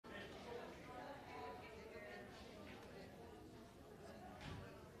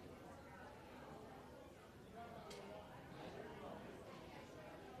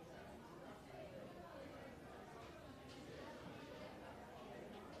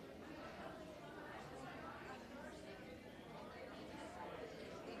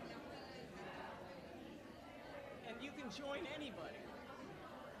can join anybody.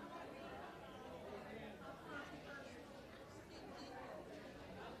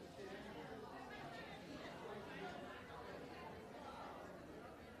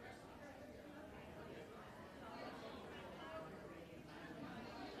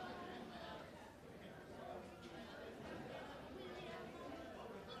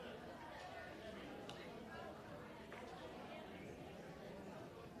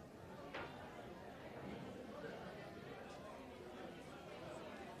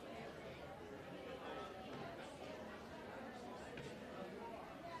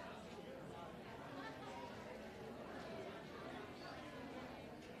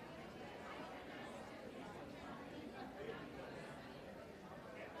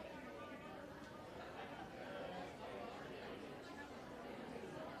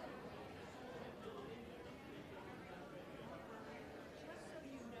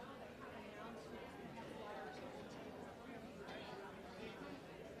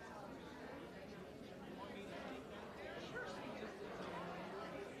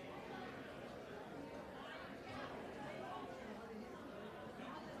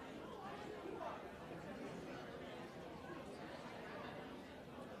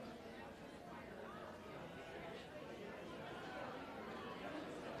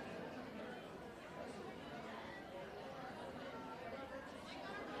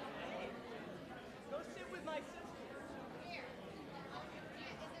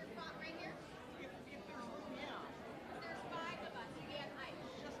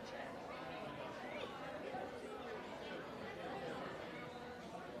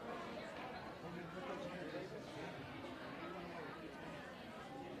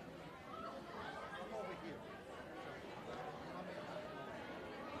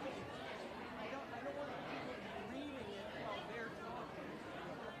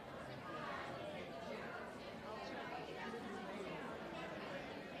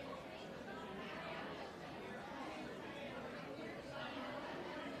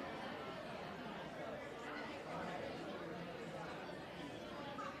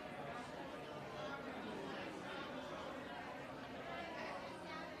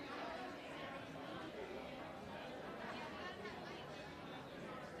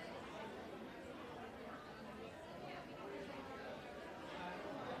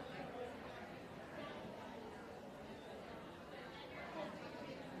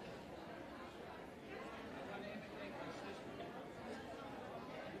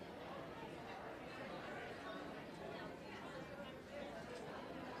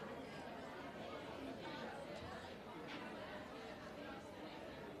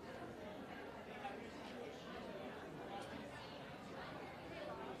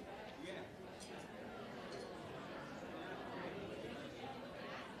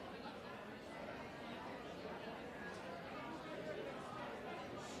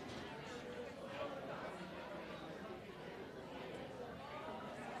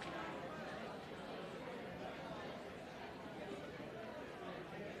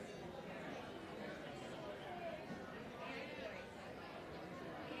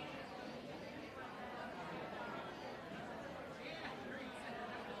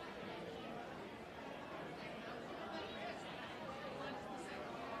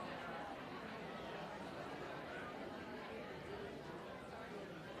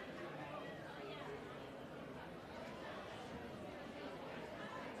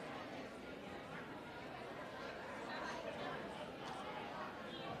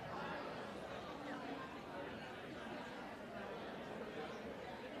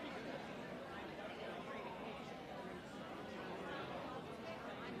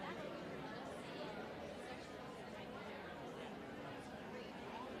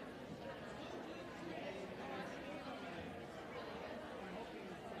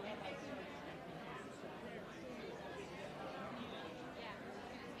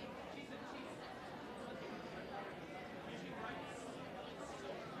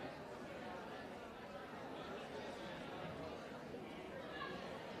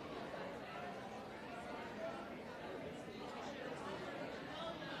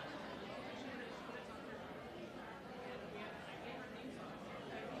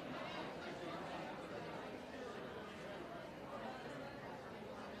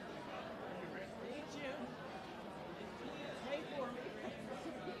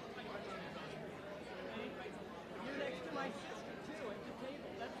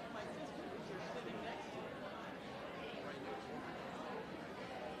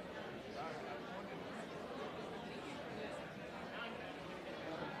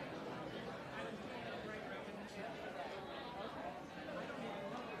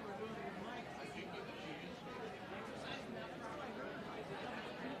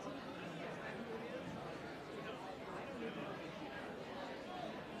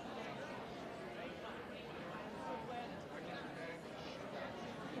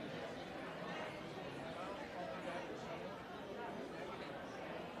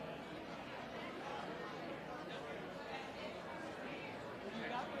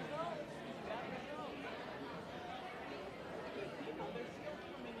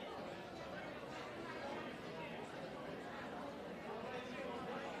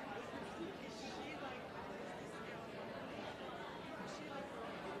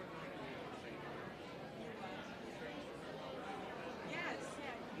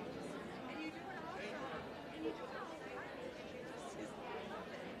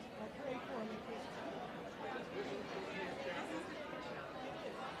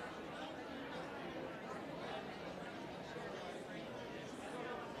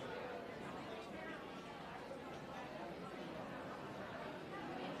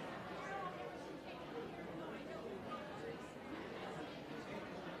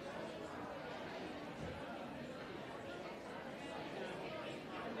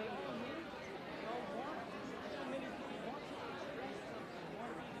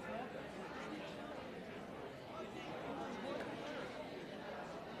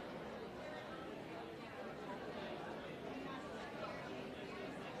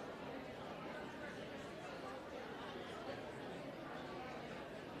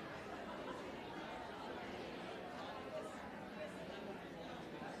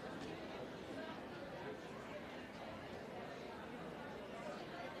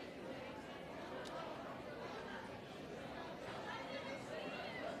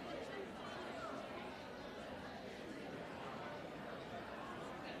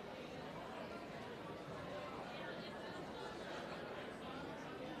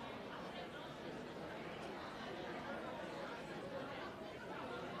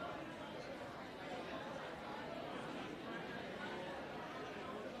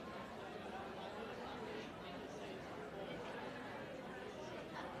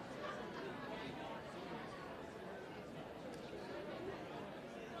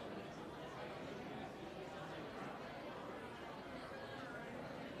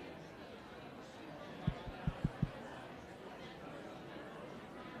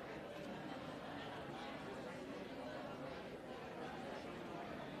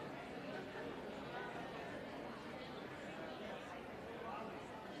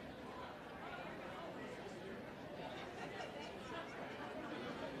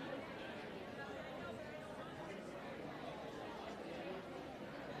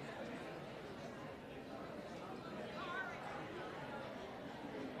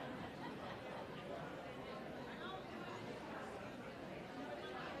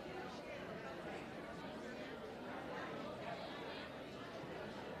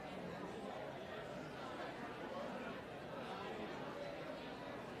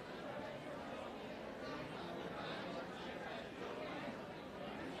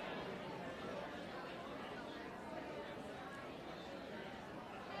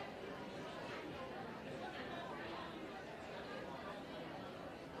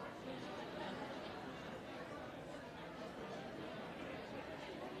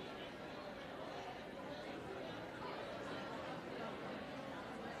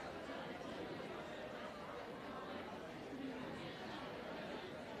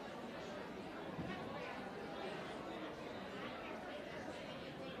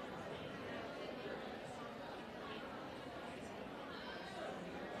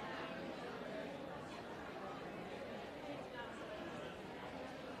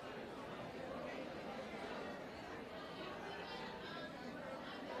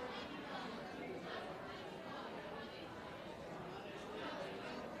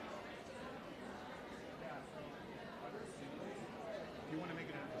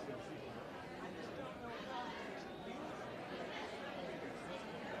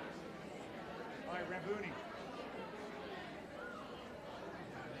 Rabuni.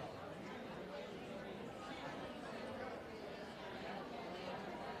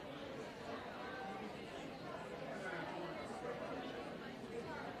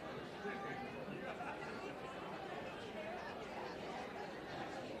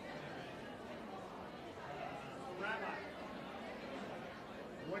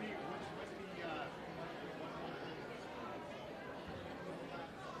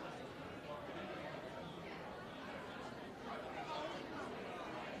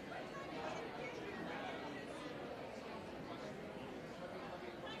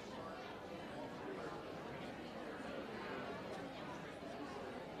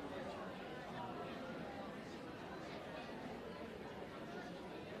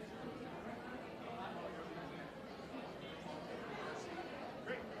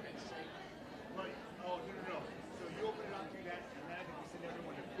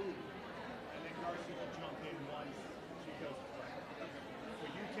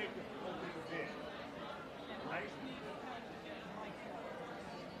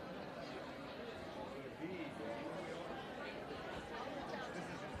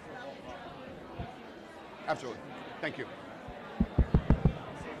 Absolutely. Thank you.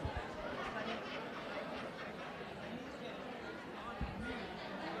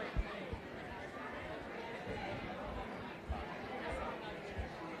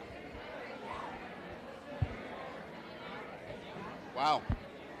 Wow.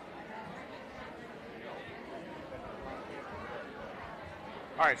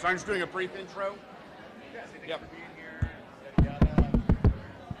 All right, so I'm just doing a brief intro. Yep.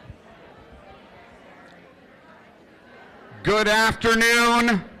 Good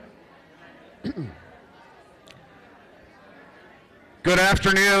afternoon. Good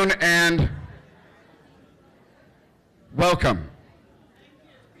afternoon and welcome.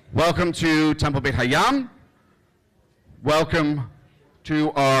 Welcome to Temple Beit HaYam. Welcome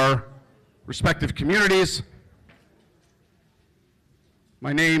to our respective communities.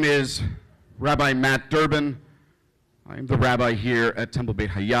 My name is Rabbi Matt Durbin. I am the rabbi here at Temple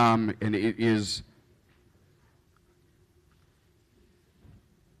Beit HaYam, and it is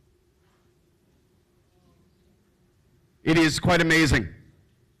quite amazing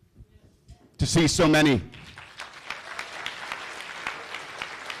to see so many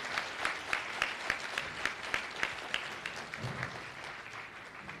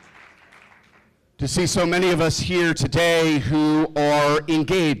of us here today who are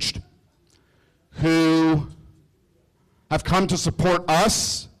engaged, who have come to support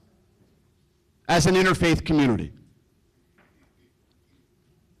us as an interfaith community.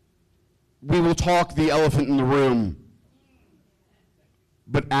 We will talk the elephant in the room,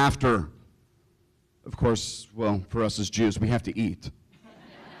 but after, of course, well, for us as Jews, we have to eat.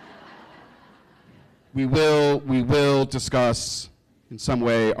 We will discuss in some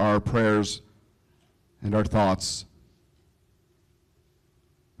way our prayers and our thoughts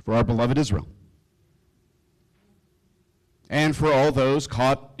for our beloved Israel and for all those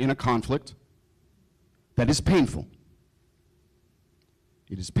caught in a conflict that is painful.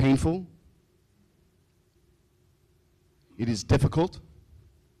 It is painful. It is difficult,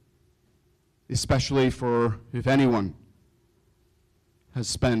 especially for if anyone has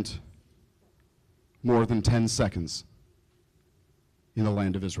spent more than 10 seconds in the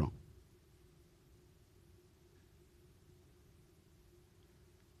land of Israel.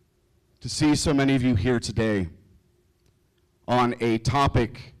 To see so many of you here today on a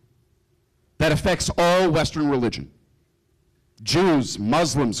topic that affects all Western religion, Jews,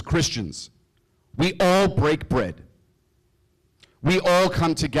 Muslims, Christians, we all break bread. We all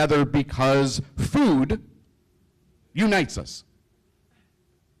come together because food unites us.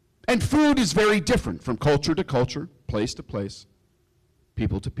 And food is very different from culture to culture, place to place,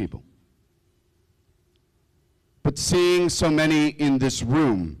 people to people. But seeing so many in this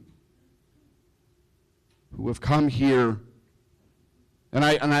room who have come here, and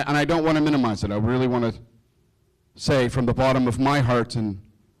I don't want to minimize it. I really want to say from the bottom of my heart and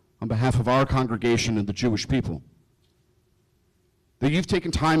on behalf of our congregation and the Jewish people, that you've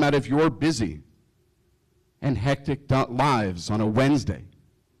taken time out of your busy and hectic lives on a Wednesday,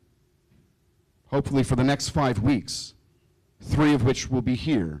 hopefully for the next 5 weeks, 3 of which will be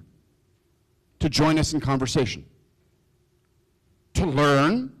here, to join us in conversation, to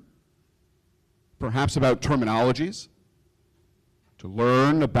learn perhaps about terminologies, to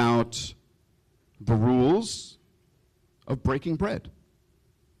learn about the rules of breaking bread.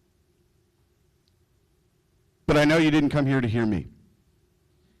 But I know you didn't come here to hear me.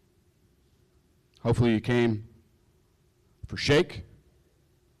 Hopefully you came for shake,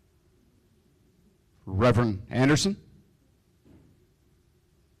 for Reverend Anderson,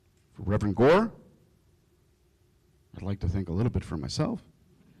 for Reverend Gore. I'd like to think a little bit for myself.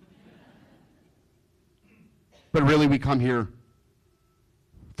 But really, we come here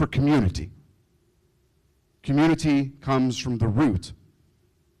for community. Community comes from the root,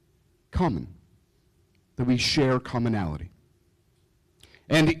 common, that we share commonality.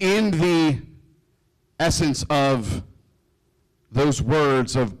 And in the essence of those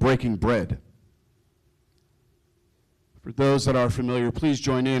words of breaking bread, for those that are familiar, please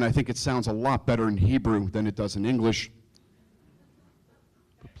join in. I think it sounds a lot better in Hebrew than it does in English.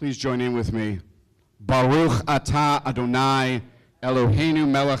 But please join in with me. Baruch atah Adonai Eloheinu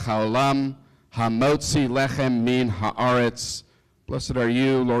melech haolam hamotzi lechem min haaretz. Blessed are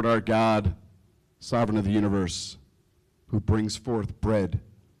you, Lord our God, sovereign of the universe, who brings forth bread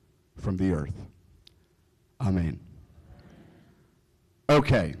from the earth. Amen.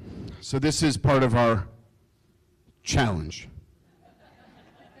 Okay, so this is part of our challenge.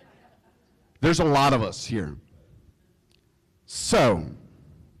 There's a lot of us here. So,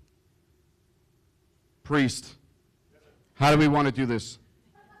 priest, how do we want to do this?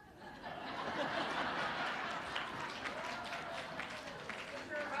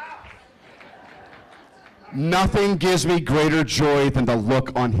 Nothing gives me greater joy than the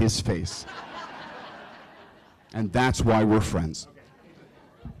look on his face. And that's why we're friends. Okay.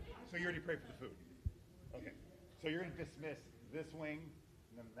 So you already prayed for the food. Okay. So you're going to dismiss this wing,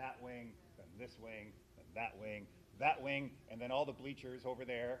 and then that wing, then this wing, then that wing, that wing, and then all the bleachers over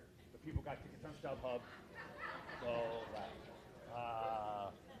there. The people got tickets on StubHub. So,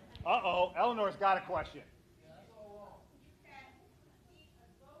 uh-oh, Eleanor's got a question.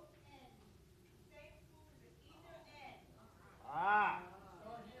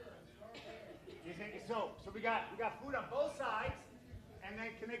 So we got food on both sides, and then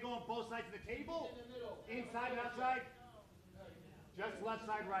can they go on both sides of the table? In the middle. Inside and outside? Just left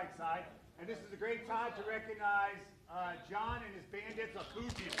side, right side. And this is a great time to recognize John and his bandits of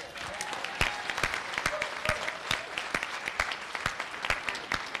food people.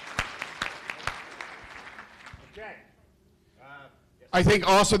 Okay. I think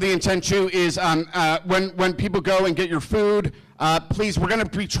also the intent too is when people go and get your food, please, we're going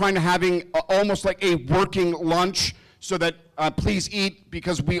to be trying to having almost like a working lunch, so that please eat,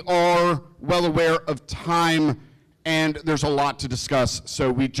 because we are well aware of time and there's a lot to discuss. So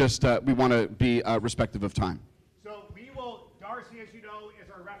we just we want to be respectful of time. So we will, Darcy, as you know, is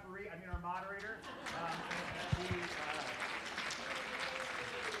our referee, our moderator.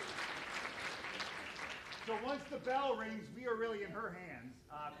 So once the bell rings, we are really in her hands,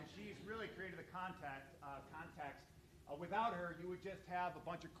 because she's really created the context. Without her, you would just have a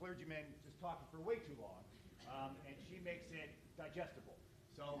bunch of clergymen just talking for way too long, and she makes it digestible.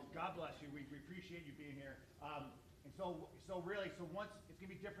 So God bless you. We appreciate you being here. And so once, it's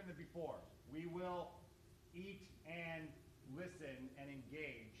going to be different than before. We will eat and listen and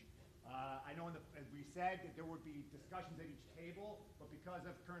engage. I know as we said that there would be discussions at each table, but because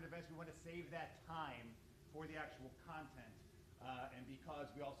of current events, we want to save that time for the actual content, and because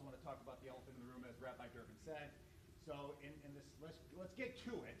we also want to talk about the elephant in the room, as Rabbi Durbin said. So in this, let's get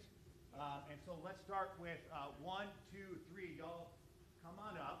to it. And so let's start with 1, 2, 3. Y'all come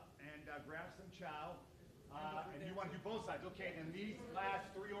on up and grab some chow. And you want to do both sides, okay? And these last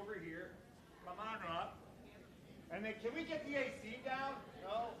 3 over here, come on up. And then can we get the AC down?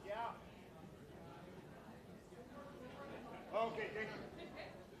 No? Yeah. Okay, thank you.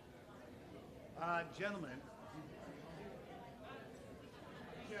 Gentlemen.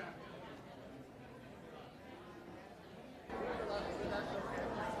 Yeah.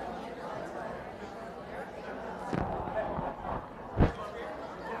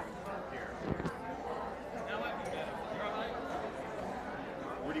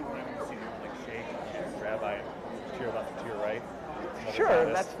 Where do you want to see them, like shake and Rabbi and to your left and to your right?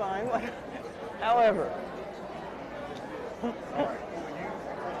 Sure, that's fine. However. All right.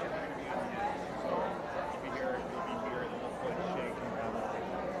 Be here, and then let's go and shake and Rabbi.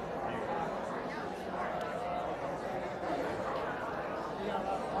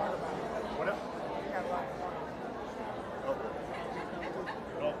 What up?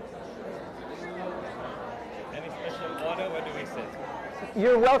 Any special order? Where do we sit?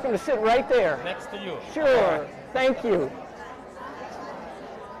 You're welcome to sit right there. Next to you. Sure. Thank you.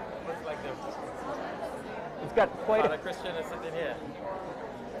 Looks like the It's got quite Father a... Christian is sitting here.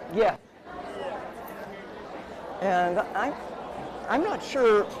 Yeah. And I'm not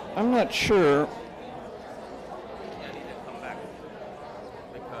sure. Yeah, I need to come back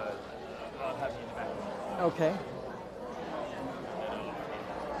because I'll have you in the back. Okay.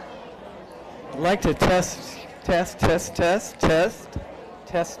 I'd like to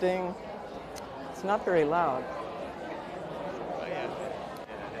testing. It's not very loud.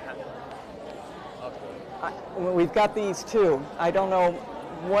 Well, we've got these too. I don't know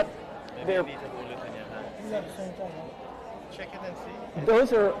what they're. Check it and see.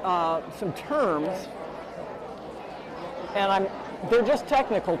 Those are some terms, and they're just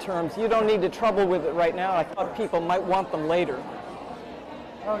technical terms. You don't need to trouble with it right now. I thought people might want them later.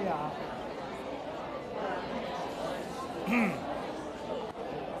 Oh, yeah.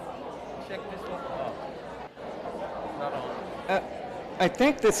 Check this one. Oh. It's not on. I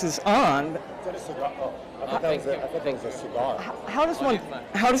think this is on. Is that a cigar? Oh, I thought that was a cigar. How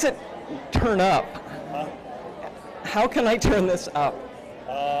does it turn up? How can I turn this up?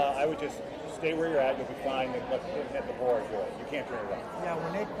 I would just stay where you're at. You'll be fine. Hit the board. You can't turn it up. Yeah,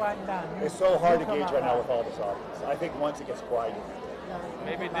 when they quiet down. It's so hard to gauge right now with all this audience. I think once it gets quiet, you'll be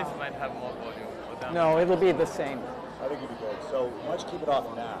good. Maybe this might have more volume. Or down. No, it'll be the same. I think you'll be good. So why don't you keep it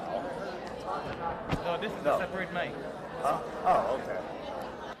off now? No, this is a separate mic. Oh, okay.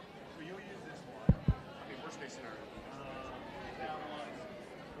 So you'll use this one. Okay, worst case scenario.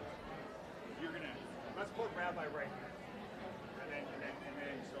 You're gonna, let's put Rabbi right here. And then,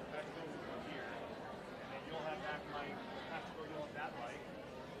 so that's going to go here. And then you'll have that mic, you'll have that mic.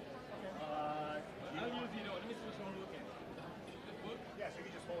 I'll use either one. Let me see which one we're looking at. Yeah, so you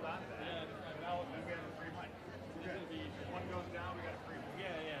can just hold on to that. Yeah, and now we get a free mic. We're good. If one goes down, we got a free one.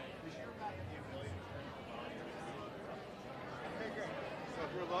 Yeah. Is your guy the ability to turn your volume? Okay, great. So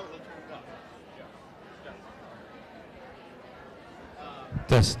if we're low, we'll turn it up.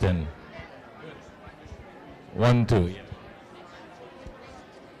 Testing. 1, 2. Yeah.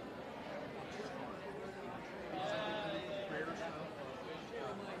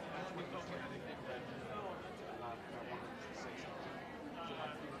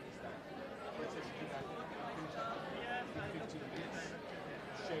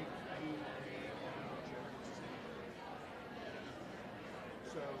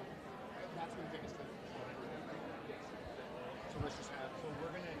 We're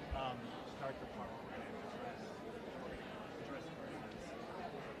going to start the part. We're going to address questions.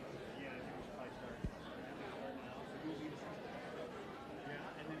 Yeah, I think we should probably start now. So you'll lead us.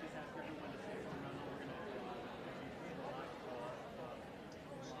 Yeah, and then just ask everyone to say from now on. We're going to do a live call,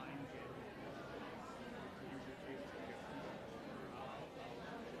 line get. Use your case to get.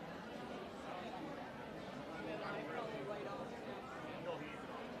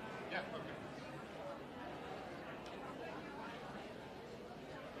 Yeah, okay.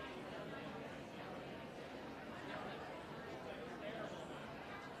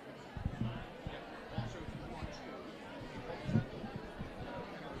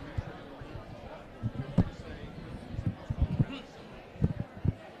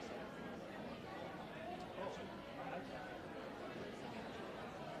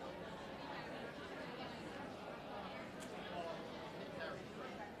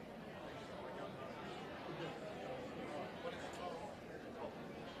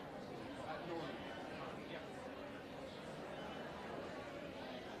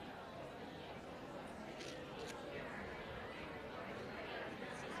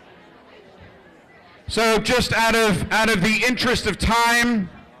 So just out of the interest of time,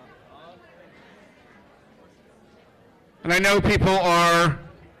 and I know people are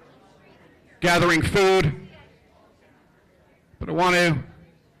gathering food, but I want to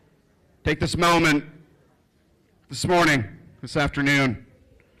take this moment this morning, this afternoon,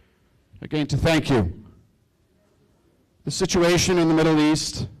 again to thank you. The situation in the Middle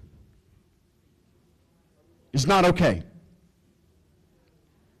East is not okay.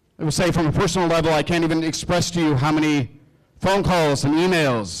 I will say from a personal level, I can't even express to you how many phone calls and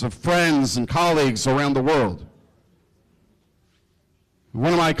emails of friends and colleagues around the world.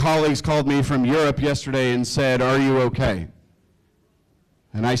 One of my colleagues called me from Europe yesterday and said, "Are you okay?"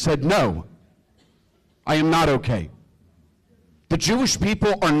 And I said, "No, I am not okay. The Jewish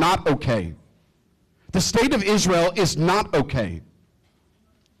people are not okay. The state of Israel is not okay.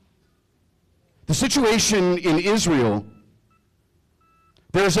 The situation in Israel,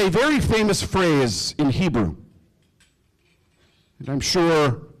 there's a very famous phrase in Hebrew, and I'm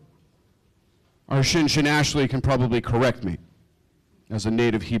sure our Shin Ashley can probably correct me as a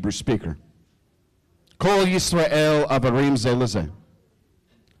native Hebrew speaker. Kol Yisrael avarim ze leze.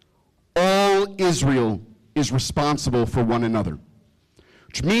 All Israel is responsible for one another,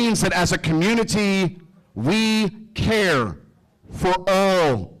 which means that as a community, we care for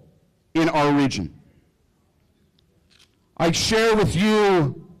all in our region. I share with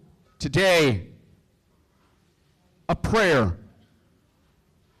you today a prayer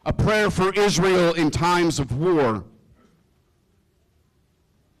a prayer for Israel in times of war.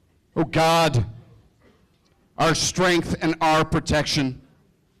 Oh God, our strength and our protection,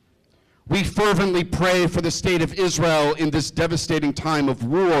 we fervently pray for the state of Israel in this devastating time of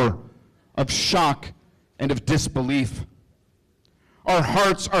war, of shock, and of disbelief. Our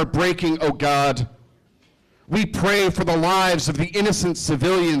hearts are breaking, oh God. We pray for the lives of the innocent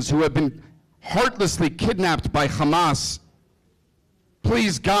civilians who have been heartlessly kidnapped by Hamas.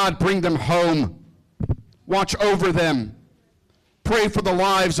 Please, God, bring them home. Watch over them. Pray for the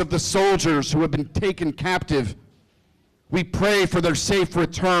lives of the soldiers who have been taken captive. We pray for their safe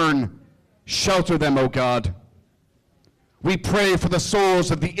return. Shelter them, O God. We pray for the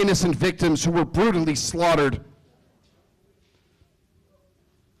souls of the innocent victims who were brutally slaughtered.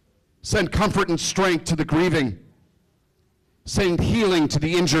 Send comfort and strength to the grieving. Send healing to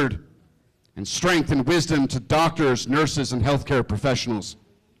the injured, and strength and wisdom to doctors, nurses, and healthcare professionals.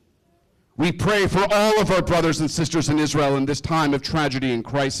 We pray for all of our brothers and sisters in Israel in this time of tragedy and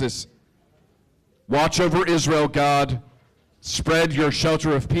crisis. Watch over Israel, God. Spread your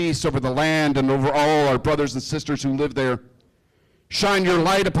shelter of peace over the land and over all our brothers and sisters who live there. Shine your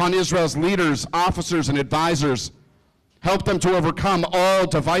light upon Israel's leaders, officers, and advisors. Help them to overcome all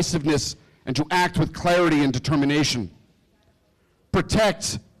divisiveness and to act with clarity and determination.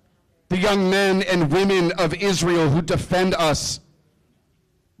 Protect the young men and women of Israel who defend us.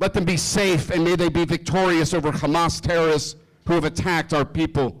 Let them be safe, and may they be victorious over Hamas terrorists who have attacked our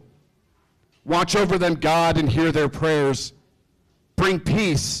people. Watch over them, God, and hear their prayers. Bring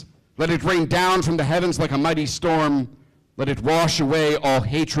peace. Let it rain down from the heavens like a mighty storm. Let it wash away all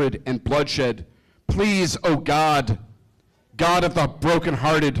hatred and bloodshed. Please, O God, God of the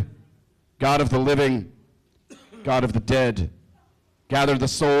brokenhearted, God of the living, God of the dead, gather the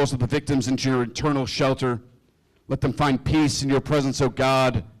souls of the victims into your eternal shelter. Let them find peace in your presence, O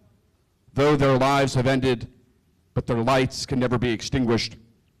God, though their lives have ended, but their lights can never be extinguished.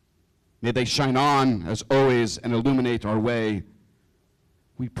 May they shine on, as always, and illuminate our way.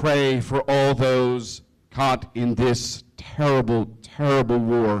 We pray for all those caught in this terrible, terrible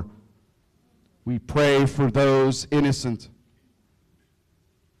war. We pray for those innocent.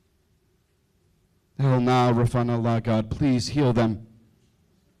 El Na Rafan Allah, God, please heal them.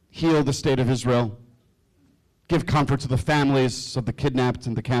 Heal the state of Israel. Give comfort to the families of the kidnapped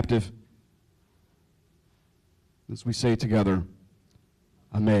and the captive. As we say together,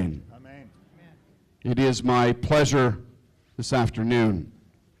 Amen. Amen. It is my pleasure this afternoon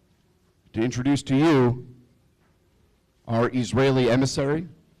to introduce to you our Israeli emissary,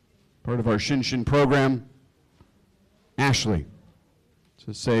 part of our Shin Shin program, Ashley,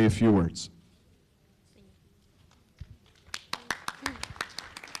 to say a few words.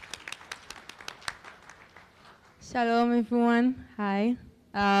 Shalom, everyone. Hi.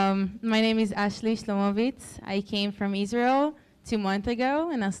 My name is Ashley Shlomovitz. I came from Israel 2 months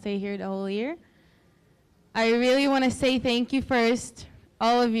ago, and I'll stay here the whole year. I really want to say thank you first,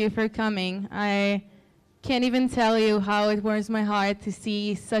 all of you, for coming. I can't even tell you how it warms my heart to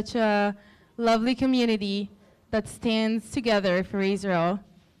see such a lovely community that stands together for Israel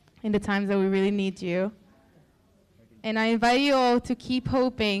in the times that we really need you. And I invite you all to keep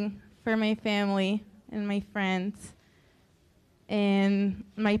hoping for my family and my friends and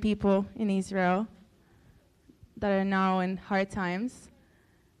my people in Israel that are now in hard times.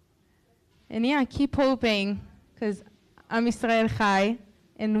 And yeah, keep hoping, because Am Yisrael Chai,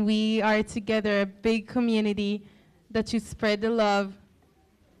 and we are together a big community that should spread the love.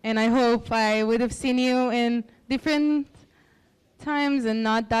 And I hope I would have seen you in different times and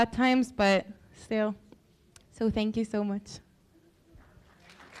not that times, but still. So thank you so much.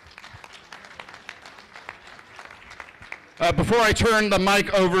 Before I turn the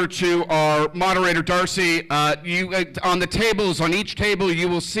mic over to our moderator, Darcy, on the tables, on each table, you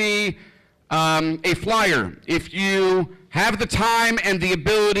will see a flyer. If you have the time and the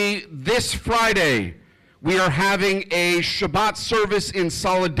ability, this Friday, we are having a Shabbat service in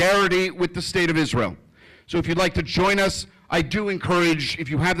solidarity with the State of Israel. So if you'd like to join us, I do encourage, if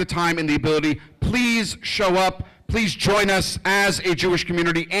you have the time and the ability, please show up. Please join us as a Jewish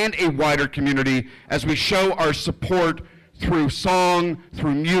community and a wider community as we show our support through song,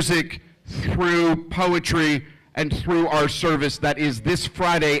 through music, through poetry, and through our service that is this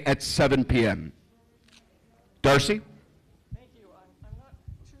Friday at 7 p.m. Darcy? Thank you. I'm not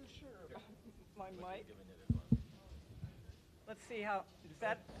too sure about my mic. Let's see how, is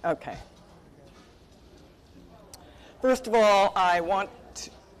that? Okay. First of all, I want to,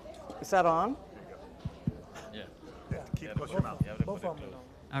 is that on? Keep pushing them out. Both of them.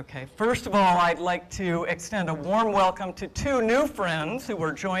 Okay, first of all, I'd like to extend a warm welcome to two new friends who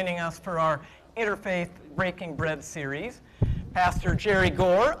are joining us for our Interfaith Breaking Bread series. Pastor Jerry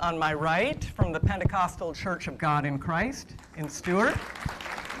Gore on my right from the Pentecostal Church of God in Christ in Stuart.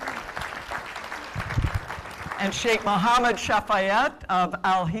 And Sheikh Mohammed Shafayet of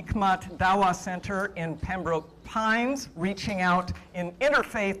Hikimat Islamic Center in Pembroke Pines, reaching out in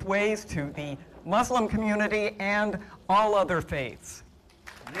interfaith ways to the Muslim community and all other faiths.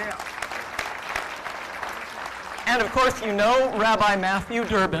 Yeah. And of course, you know Rabbi Matthew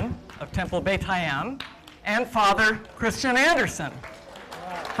Durbin of Temple Beit HaYam and Father Christian Anderson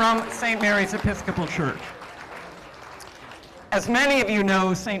from St. Marys Episcopal Church. As many of you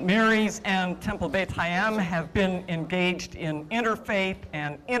know, St. Mary's and Temple Beit HaYam have been engaged in interfaith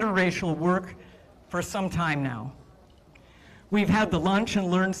and interracial work for some time now. We've had the Lunch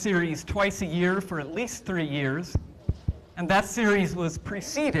and Learn series twice a year for at least 3 years, and that series was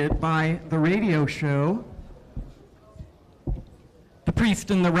preceded by the radio show, The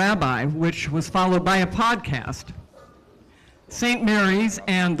Priest and the Rabbi, which was followed by a podcast. St. Mary's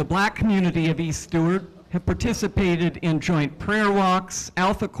and the Black community of East Stuart have participated in joint prayer walks,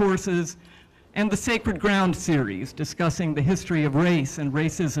 alpha courses, and the Sacred Ground series discussing the history of race and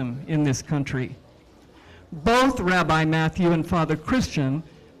racism in this country. Both Rabbi Matthew and Father Christian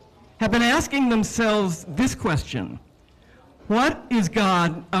have been asking themselves this question: what is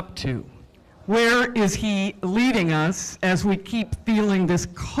God up to? Where is he leading us as we keep feeling this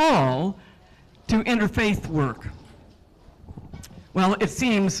call to interfaith work? Well, it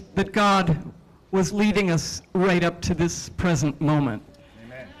seems that God was leading us right up to this present moment.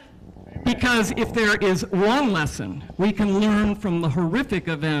 Amen. Because if there is one lesson we can learn from the horrific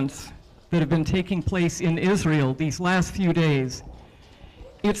events that have been taking place in Israel these last few days,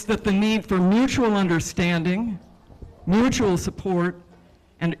 it's that the need for mutual understanding, mutual support,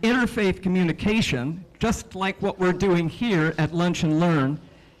 and interfaith communication, just like what we're doing here at Lunch and Learn,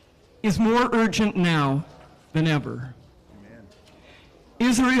 is more urgent now than ever. Amen.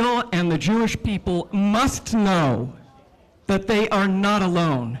 Israel and the Jewish people must know that they are not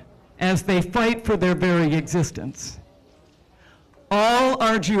alone as they fight for their very existence. All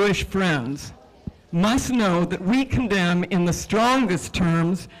our Jewish friends must know that we condemn in the strongest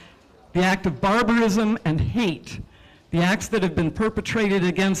terms the act of barbarism and hate, the acts that have been perpetrated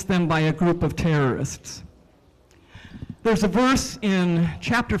against them by a group of terrorists. There's a verse in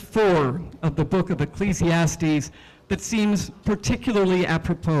chapter 4 of the book of Ecclesiastes that seems particularly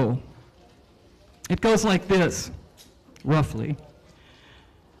apropos. It goes like this, roughly.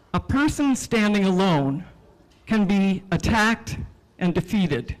 A person standing alone can be attacked and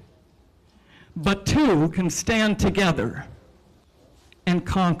defeated, but two can stand together and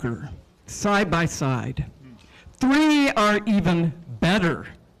conquer side by side. Three are even better,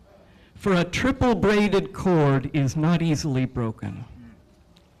 for a triple braided cord is not easily broken.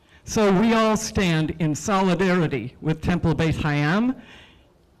 So we all stand in solidarity with Temple Beit HaYam,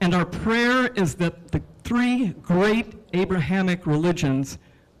 and our prayer is that the three great Abrahamic religions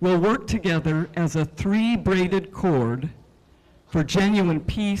will work together as a three-braided cord for genuine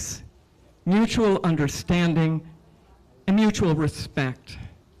peace, mutual understanding, and mutual respect.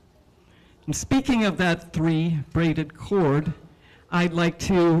 And speaking of that three-braided cord, I'd like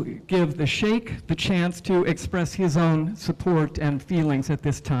to give the Sheikh the chance to express his own support and feelings at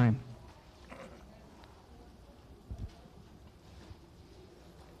this time.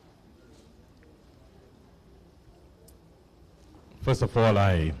 First of all,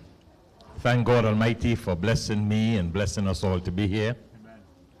 I thank God Almighty for blessing me and blessing us all to be here. Amen.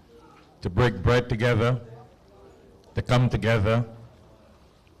 To break bread together, to come together,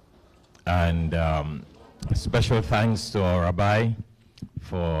 and special thanks to our Rabbi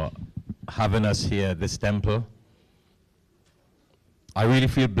for having us here at this temple. I really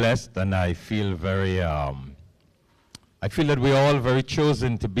feel blessed, and I feel very, I feel that we're all very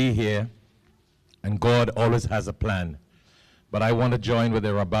chosen to be here, and God always has a plan. But I want to join with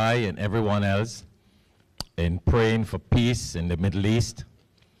the Rabbi and everyone else in praying for peace in the Middle East,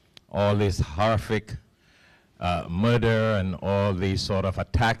 all this horrific murder and all these sort of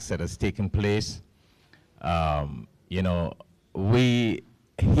attacks that has taken place. You know, we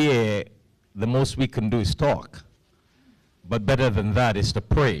here, the most we can do is talk. But better than that is to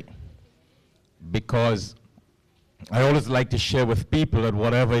pray. Because I always like to share with people that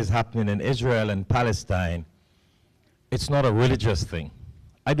whatever is happening in Israel and Palestine, it's not a religious thing.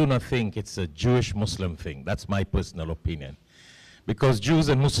 I do not think it's a Jewish-Muslim thing. That's my personal opinion. Because Jews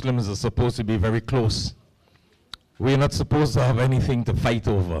and Muslims are supposed to be very close. We're not supposed to have anything to fight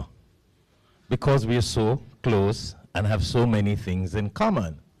over. Because we are so close and have so many things in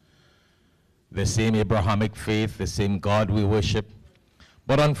common. The same Abrahamic faith, the same God we worship.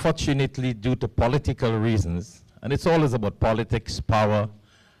 But unfortunately, due to political reasons, and it's always about politics, power,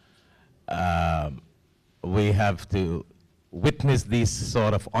 we have to witness these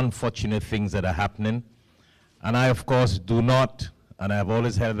sort of unfortunate things that are happening. And I, of course, do not, and I've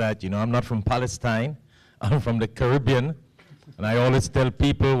always held that, I'm not from Palestine, I'm from the Caribbean. And I always tell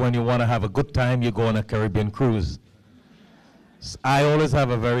people, when you want to have a good time, you go on a Caribbean cruise. I always have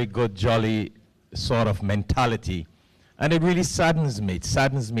a very good, jolly sort of mentality. And it really saddens me. It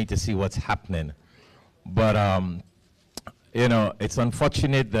saddens me to see what's happening. But, it's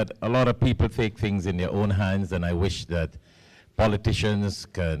unfortunate that a lot of people take things in their own hands, and I wish that politicians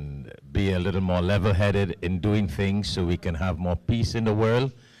can be a little more level-headed in doing things so we can have more peace in the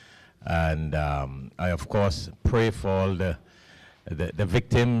world. And I, of course, pray for all the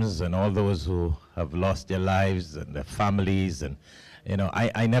victims and all those who have lost their lives and their families. And,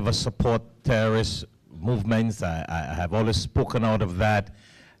 I never support terrorist movements. I have always spoken out of that.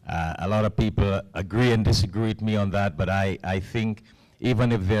 A lot of people agree and disagree with me on that, but I think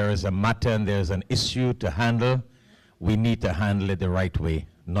even if there is a matter and there's an issue to handle, we need to handle it the right way,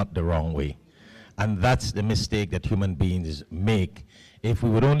 not the wrong way. And that's the mistake that human beings make. If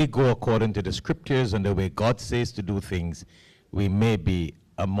we would only go according to the scriptures and the way God says to do things, we may be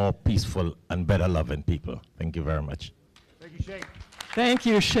a more peaceful and better loving people. Thank you very much. Thank you, Sheikh. Thank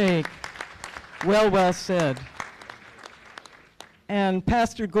you, Sheikh. Well said. And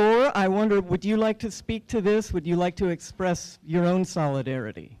Pastor Gore, I wonder, would you like to speak to this? Would you like to express your own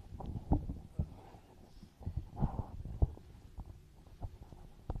solidarity?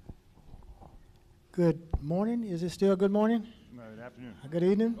 Good morning. Is it still good morning? Good afternoon. Good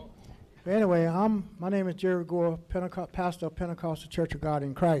evening. But anyway, my name is Jerry Gore, pastor of Pentecostal Church of God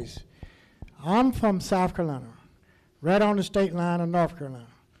in Christ. I'm from South Carolina, right on the state line of North Carolina.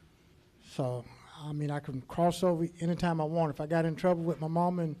 So, I can cross over anytime I want. If I got in trouble with my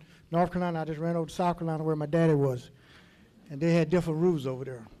mom in North Carolina, I just ran over to South Carolina where my daddy was. And they had different rules over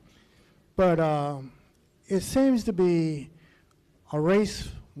there. But it seems to be a race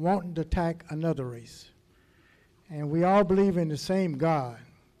wanting to attack another race. And we all believe in the same God.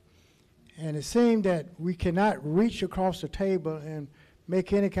 And it seemed that we cannot reach across the table and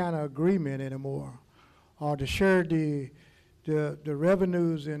make any kind of agreement anymore, or to share the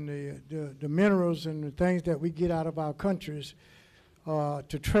revenues and the minerals and the things that we get out of our countries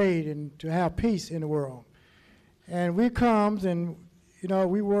to trade and to have peace in the world. And we comes and,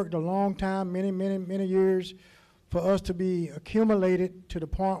 we worked a long time, many years, for us to be accumulated to the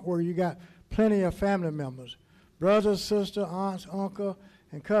point where you got plenty of family members, brothers, sisters, aunts, uncle,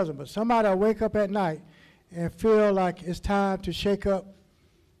 and cousin. But somebody will wake up at night and feel like it's time to shake up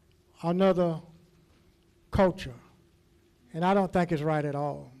another culture. And I don't think it's right at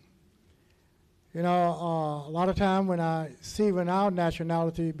all. A lot of time when I see when our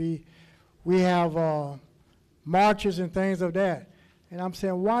nationality we have marches and things of that. And I'm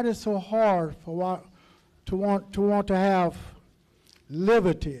saying, why is it so hard to want to have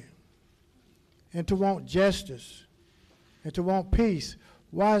liberty and to want justice and to want peace?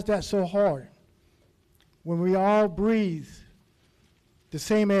 Why is that so hard when we all breathe the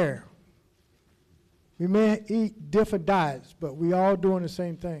same air? We may eat different diets, but we all doing the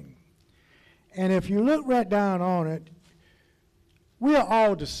same thing. And if you look right down on it, we are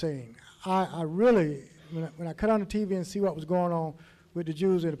all the same. I really, when I cut on the TV and see what was going on with the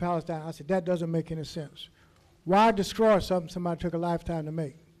Jews and the Palestine, I said, that doesn't make any sense. Why destroy something somebody took a lifetime to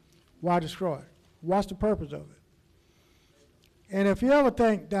make? Why destroy it? What's the purpose of it? And if you ever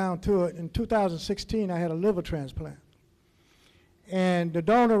think down to it, in 2016, I had a liver transplant. And the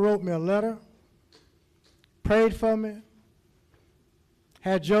donor wrote me a letter, prayed for me,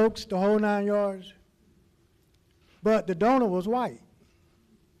 had jokes, the whole 9 yards. But the donor was white.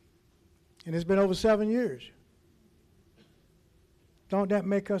 And it's been over 7 years. Don't that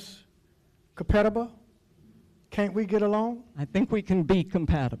make us compatible? Can't we get along? I think we can be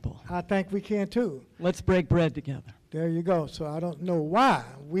compatible. I think we can too. Let's break bread together. There you go. So I don't know why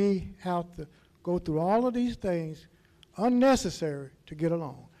we have to go through all of these things unnecessary to get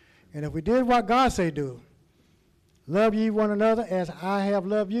along. And if we did what God say do, love ye one another as I have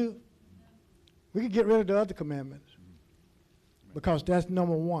loved you, we could get rid of the other commandments, because that's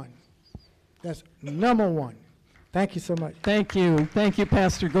number one. That's number one. Thank you so much. Thank you. Thank you,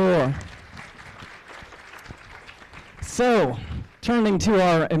 Pastor Gore. So, turning to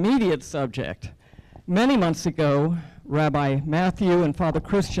our immediate subject, many months ago, Rabbi Matthew and Father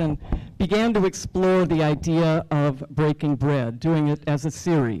Christian began to explore the idea of breaking bread, doing it as a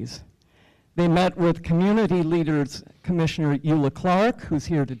series. They met with community leaders, Commissioner Eula Clark, who's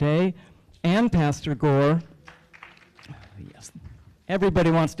here today, and Pastor Gore. Yes,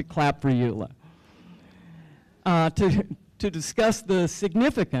 everybody wants to clap for Eula. To discuss the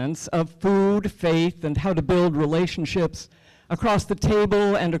significance of food, faith, and how to build relationships across the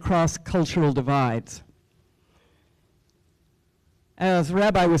table and across cultural divides. As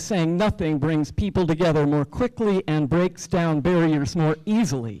Rabbi was saying, nothing brings people together more quickly and breaks down barriers more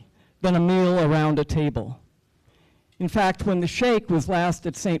easily than a meal around a table. In fact, when the Sheikh was last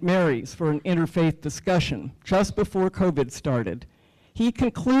at St. Mary's for an interfaith discussion just before COVID started, he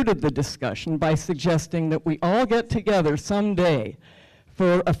concluded the discussion by suggesting that we all get together someday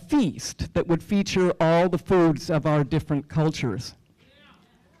for a feast that would feature all the foods of our different cultures.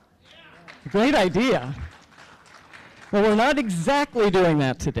 Great idea. Well, we're not exactly doing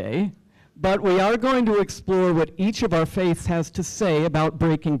that today, but we are going to explore what each of our faiths has to say about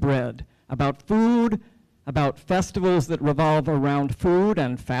breaking bread, about food, about festivals that revolve around food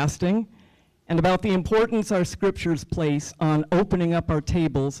and fasting, and about the importance our scriptures place on opening up our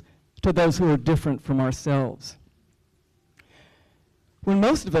tables to those who are different from ourselves. When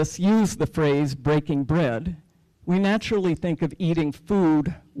most of us use the phrase breaking bread, we naturally think of eating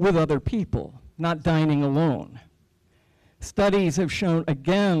food with other people, not dining alone. Studies have shown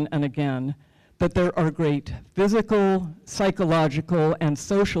again and again that there are great physical, psychological, and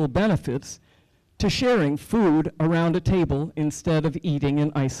social benefits to sharing food around a table instead of eating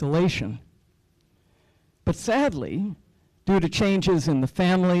in isolation. But sadly, due to changes in the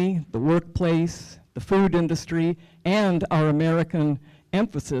family, the workplace, the food industry, and our American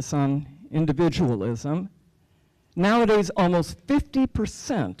emphasis on individualism, nowadays almost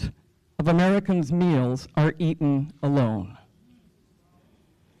 50% of Americans' meals are eaten alone.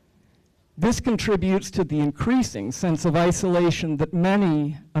 This contributes to the increasing sense of isolation that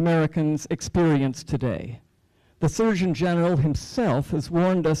many Americans experience today. The Surgeon General himself has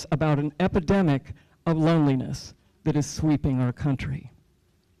warned us about an epidemic of loneliness that is sweeping our country.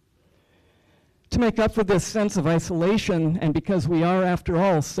 To make up for this sense of isolation, and because we are, after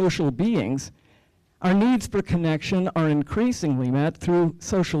all, social beings, our needs for connection are increasingly met through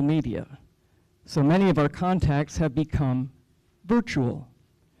social media. So many of our contacts have become virtual.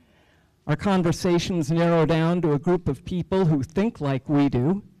 Our conversations narrow down to a group of people who think like we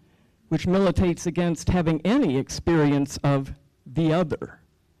do, which militates against having any experience of the other,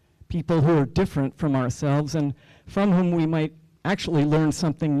 people who are different from ourselves and from whom we might actually learn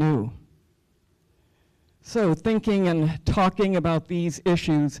something new. So, thinking and talking about these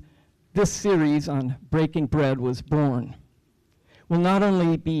issues, this series on breaking bread was born. We'll not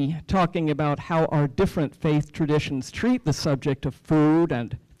only be talking about how our different faith traditions treat the subject of food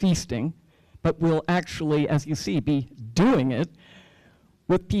and feasting, but we'll actually, as you see, be doing it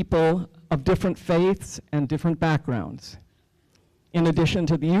with people of different faiths and different backgrounds. In addition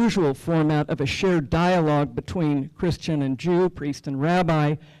to the usual format of a shared dialogue between Christian and Jew, priest and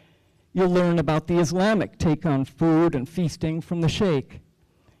rabbi, you'll learn about the Islamic take on food and feasting from the Sheikh.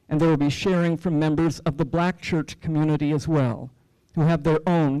 And there will be sharing from members of the Black church community as well, who have their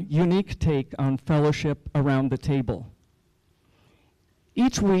own unique take on fellowship around the table.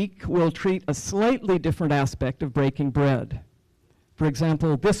 Each week, we'll treat a slightly different aspect of breaking bread. For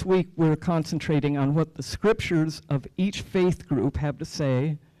example, this week we're concentrating on what the scriptures of each faith group have to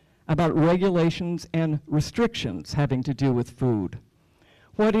say about regulations and restrictions having to do with food.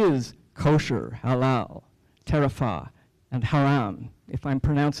 What is kosher, halal, terafah, and haram, if I'm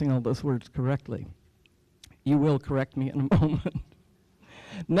pronouncing all those words correctly? You will correct me in a moment.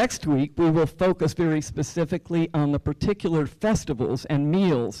 Next week, we will focus very specifically on the particular festivals and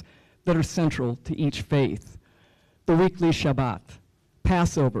meals that are central to each faith. The weekly Shabbat,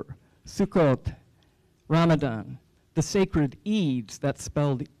 Passover, Sukkot, Ramadan, the sacred Eids, that's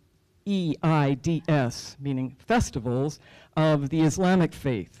spelled E-I-D-S, meaning festivals of the Islamic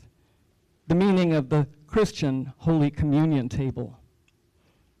faith, the meaning of the Christian Holy Communion table.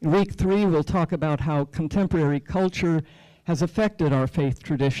 In week 3, we'll talk about how contemporary culture has affected our faith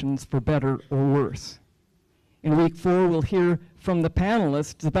traditions for better or worse. In week 4, we'll hear from the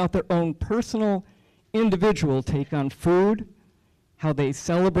panelists about their own personal, individual take on food, how they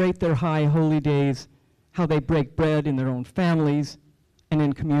celebrate their high holy days, how they break bread in their own families and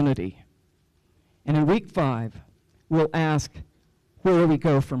in community. And in week 5, we'll ask, where do we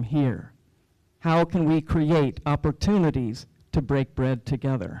go from here? How can we create opportunities to break bread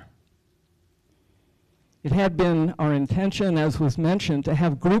together? It had been our intention, as was mentioned, to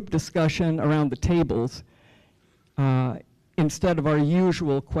have group discussion around the tables instead of our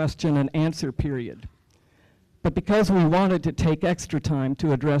usual question and answer period. But because we wanted to take extra time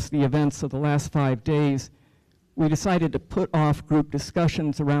to address the events of the last 5 days, we decided to put off group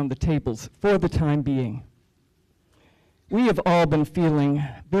discussions around the tables for the time being. We have all been feeling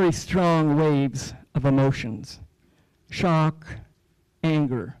very strong waves of emotions: shock,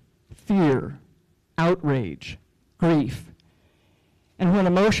 anger, fear, outrage, grief. And when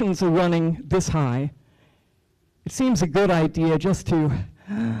emotions are running this high, it seems a good idea just to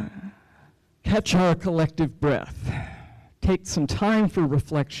catch our collective breath, take some time for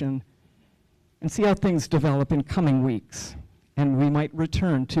reflection, and see how things develop in coming weeks. And we might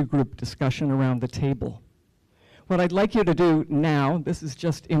return to group discussion around the table. What I'd like you to do now, this is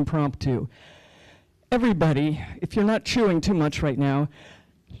just impromptu. Everybody, if you're not chewing too much right now,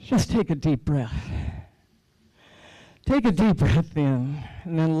 just take a deep breath. Take a deep breath in,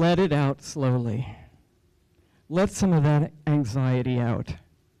 and then let it out slowly. Let some of that anxiety out.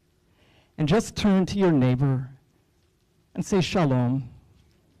 And just turn to your neighbor and say shalom,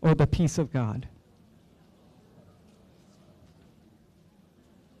 or the peace of God.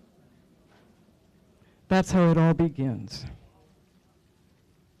 That's how it all begins.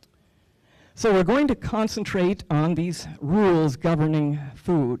 So we're going to concentrate on these rules governing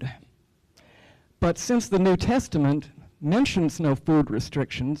food. But since the New Testament mentions no food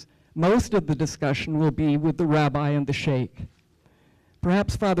restrictions, most of the discussion will be with the rabbi and the sheikh.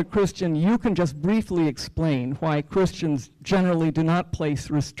 Perhaps, Father Christian, you can just briefly explain why Christians generally do not place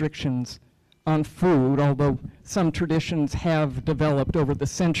restrictions on food, although some traditions have developed over the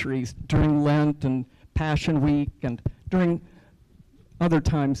centuries during Lent and Passion Week and during other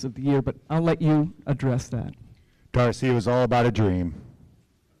times of the year, but I'll let you address that. Darcy, it was all about a dream.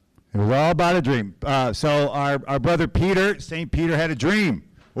 It was all about a dream. So our brother Peter, St. Peter, had a dream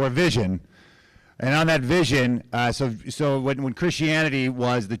or a vision. And on that vision, so when Christianity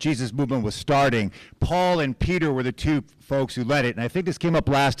was, the Jesus movement was starting, Paul and Peter were the two folks who led it. And I think this came up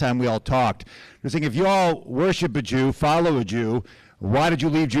last time we all talked. They're saying, if you all worship a Jew, follow a Jew, why did you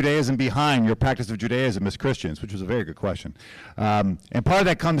leave Judaism behind, your practice of Judaism as Christians? Which was a very good question. And part of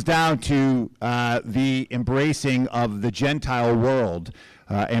that comes down to the embracing of the Gentile world.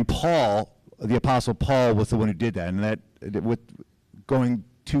 And Paul, the Apostle Paul, was the one who did that. And that, with going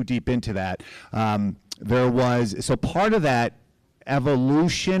too deep into that, so part of that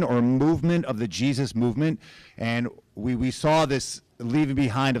evolution or movement of the Jesus movement, and we saw this leaving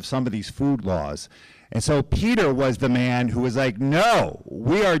behind of some of these food laws. And so Peter was the man who was like, no,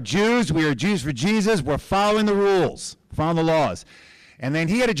 we are Jews for Jesus, we're following the rules, following the laws. And then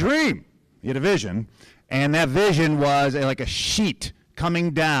he had a dream, he had a vision, and that vision was like a sheet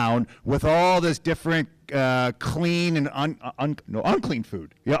coming down with all this different clean and unclean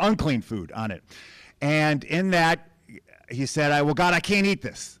food. Yeah, unclean food on it. And in that, he said, well, God, I can't eat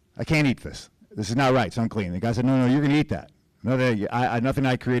this. I can't eat this. This is not right. It's unclean. The guy said, no, you're going to eat that. Nothing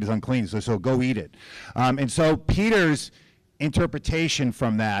I create is unclean, so go eat it. And so Peter's interpretation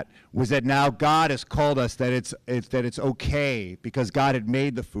from that was that now God has called us that it's okay because God had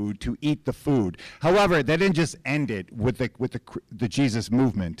made the food to eat the food. However, that didn't just end it with the Jesus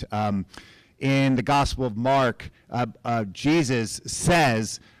movement. In the Gospel of Mark, Jesus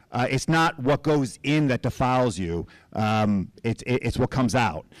says it's not what goes in that defiles you; it's what comes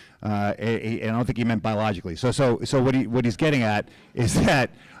out. And I don't think he meant biologically. So what he's getting at is that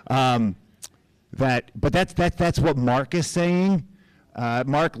but that's what Mark is saying.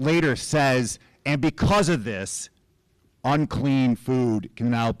 Mark later says, and because of this, unclean food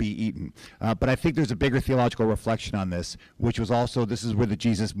can now be eaten. But I think there's a bigger theological reflection on this, which was also, this is where the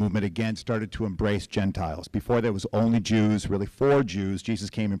Jesus movement again started to embrace Gentiles. Before there was only Jews, really for Jews. Jesus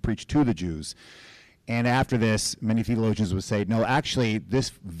came and preached to the Jews. And after this, many theologians would say, no, actually, this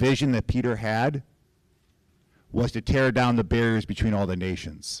vision that Peter had was to tear down the barriers between all the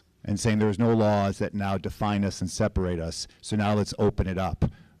nations and saying there's no laws that now define us and separate us. So now let's open it up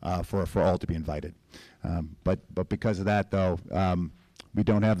for all to be invited. But because of that, though,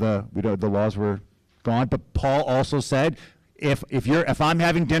 the laws were gone. But Paul also said, if I'm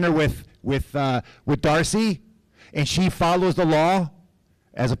having dinner with Darcy, and she follows the law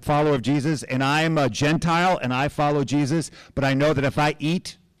as a follower of Jesus, and I'm a Gentile and I follow Jesus, but I know that if I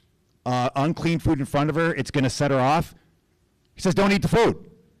eat unclean food in front of her, it's going to set her off. He says, don't eat the food.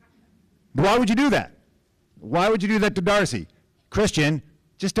 Why would you do that? Why would you do that to Darcy? Christian,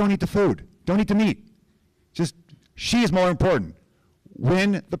 just don't eat the food. Don't eat the meat. Just, she is more important.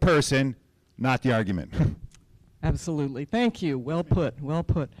 Win the person, not the argument. Absolutely. Thank you. Well put. Well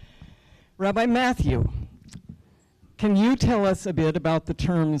put. Rabbi Matthew, can you tell us a bit about the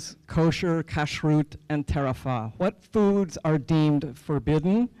terms kosher, kashrut, and terafah? What foods are deemed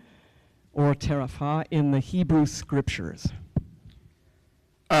forbidden? or terafah in the Hebrew scriptures?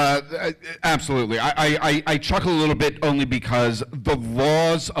 Absolutely. I chuckle a little bit only because the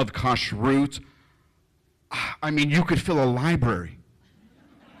laws of kashrut, I mean, you could fill a library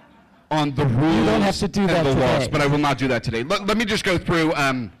on the rules You don't have to do that and the laws, today. but I will not do that today. Let me just go through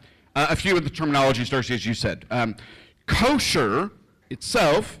a few of the terminologies, Darcy, as you said. Kosher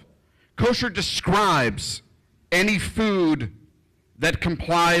itself, kosher describes any food that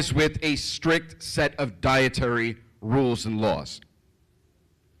complies with a strict set of dietary rules and laws.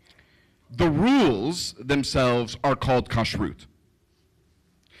 The rules themselves are called kashrut.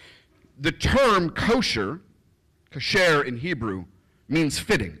 The term kosher, kasher in Hebrew, means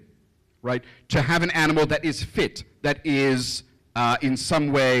fitting, right? To have an animal that is fit, that is in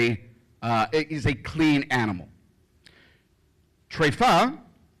some way is a clean animal. Trefa,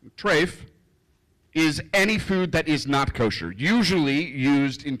 treif, is any food that is not kosher, usually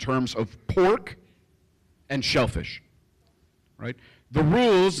used in terms of pork and shellfish, right? The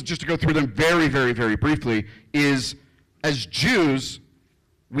rules, just to go through them very, very, very briefly, is as Jews,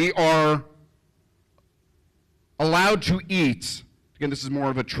 we are allowed to eat, again, this is more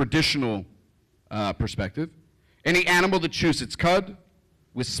of a traditional perspective, any animal that chews its cud,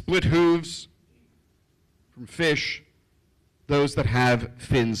 with split hooves, from fish, those that have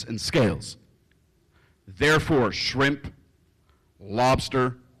fins and scales. Therefore, shrimp,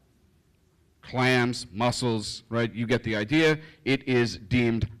 lobster, clams, mussels, right? You get the idea. It is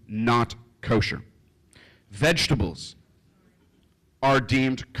deemed not kosher. Vegetables are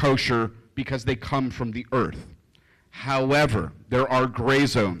deemed kosher because they come from the earth. However, there are gray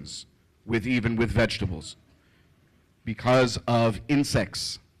zones even with vegetables because of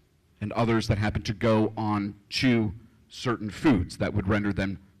insects and others that happen to go on to certain foods that would render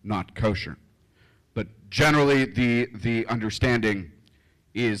them not kosher. But generally, the understanding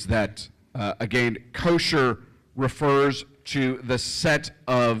is that, again, kosher refers to the set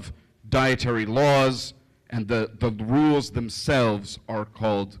of dietary laws, and the rules themselves are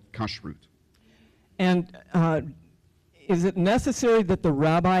called kashrut. And is it necessary that the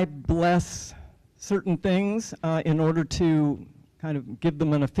rabbi bless certain things in order to kind of give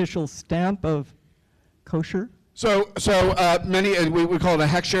them an official stamp of kosher? So many, and we call it a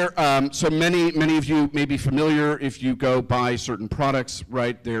hechsher. So many of you may be familiar if you go buy certain products,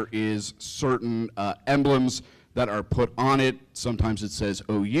 right? There is certain emblems that are put on it. Sometimes it says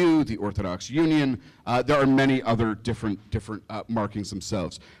OU, the Orthodox Union. There are many other different markings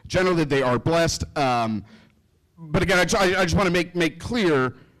themselves. Generally, they are blessed. But again, I just want to make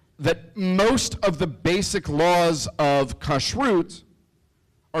clear that most of the basic laws of kashrut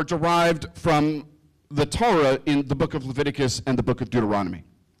are derived from the Torah in the book of Leviticus and the book of Deuteronomy.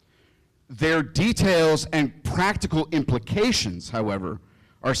 Their details and practical implications, however,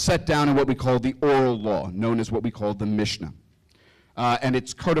 are set down in what we call the oral law, known as what we call the Mishnah. And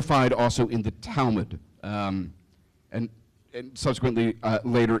it's codified also in the Talmud, and subsequently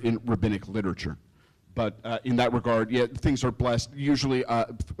later in rabbinic literature. But in that regard, yeah, things are blessed. Usually, well,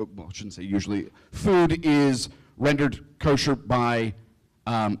 I shouldn't say usually, food is rendered kosher by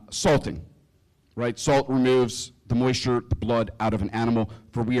salting. Right? Salt removes the moisture, the blood out of an animal,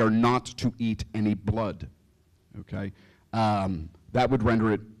 for we are not to eat any blood. Okay? That would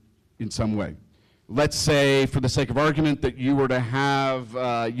render it in some way. Let's say, for the sake of argument, that you were to have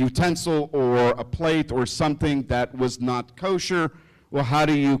a utensil or a plate or something that was not kosher. Well, how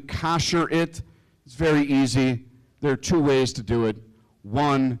do you kosher it? It's very easy. There are two ways to do it.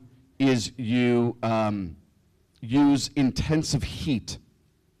 One is you use intensive heat.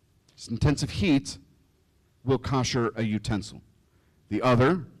 Intensive heat will kosher a utensil. The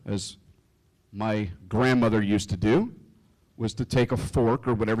other, as my grandmother used to do, was to take a fork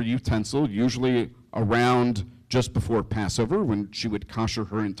or whatever utensil, usually around just before Passover, when she would kosher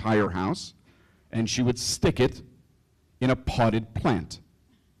her entire house, and she would stick it in a potted plant.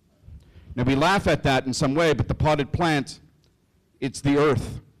 Now, we laugh at that in some way, but the potted plant, it's the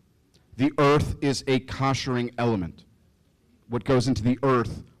earth. The earth is a koshering element. What goes into the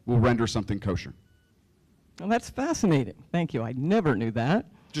earth will render something kosher. Well, that's fascinating. Thank you. I never knew that.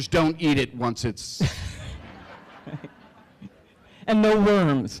 Just don't eat it once it's... And no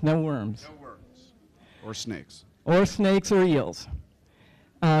worms. No worms. No worms. Or snakes. Or snakes or eels.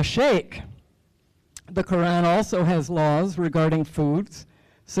 Sheikh. The Quran also has laws regarding foods.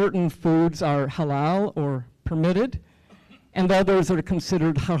 Certain foods are halal or permitted, and others are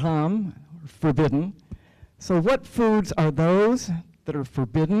considered haram, or forbidden. So what foods are those that are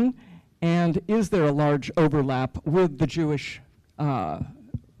forbidden, and is there a large overlap with the Jewish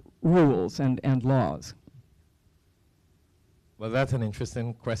rules and laws? Well, that's an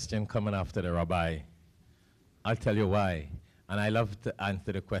interesting question coming after the rabbi. I'll tell you why. And I love to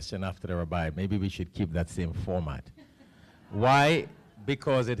answer the question after the rabbi. Maybe we should keep that same format. Why?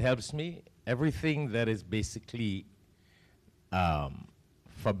 Because it helps me. Everything that is basically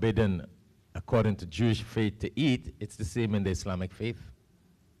forbidden according to Jewish faith to eat, it's the same in the Islamic faith.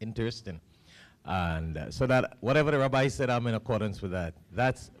 Interesting. And so that whatever the rabbi said, I'm in accordance with that.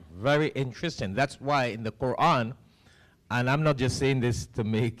 That's very interesting. That's why in the Quran, and I'm not just saying this to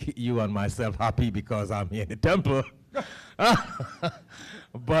make you and myself happy because I'm here in the temple,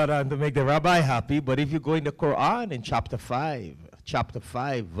 but to make the rabbi happy. But if you go in the Quran in chapter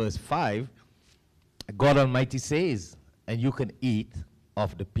 5, verse 5, God Almighty says, and you can eat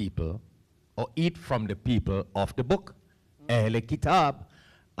of the people, or eat from the people of the book, Ahl Kitab.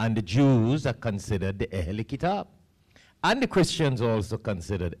 And the Jews are considered the Ahl Kitab. And the Christians are also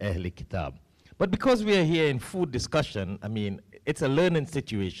considered Ahl Kitab. But because we are here in food discussion, I mean, it's a learning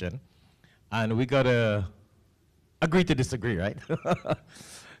situation, and we got to agree to disagree, right?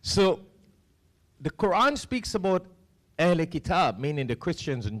 So the Quran speaks about Ahl Kitab, meaning the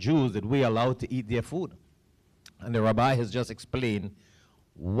Christians and Jews, that we are allowed to eat their food. And the rabbi has just explained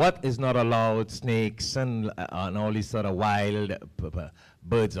what is not allowed, snakes and all these sort of wild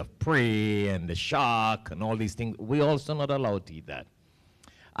birds of prey and the shark and all these things. We also not allowed to eat that.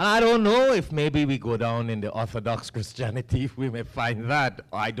 And I don't know if maybe we go down in the Orthodox Christianity, if we may find that.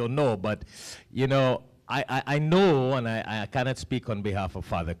 I don't know. But, you know, I know, and I cannot speak on behalf of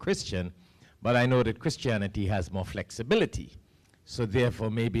Father Christian, but I know that Christianity has more flexibility. So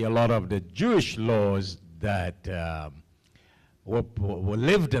therefore, maybe a lot of the Jewish laws that were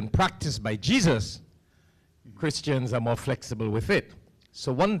lived and practiced by Jesus, Christians are more flexible with it.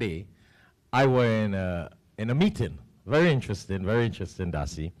 So one day, I was in a meeting, very interesting,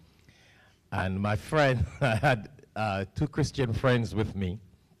 Darcy. And my friend, I had 2 Christian friends with me.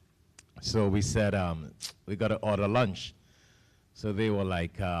 So we said, we got to order lunch. So they were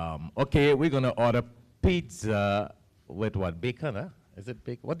like, okay, we're going to order pizza with what, bacon, huh? Is it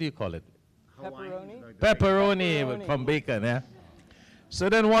bacon? What do you call it? Pepperoni from bacon, yeah? So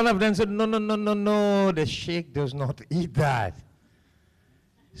then one of them said, no, the sheikh does not eat that.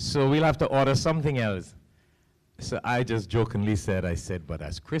 So we'll have to order something else. So I just jokingly said, but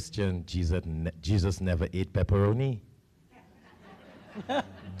as Christian, Jesus never ate pepperoni.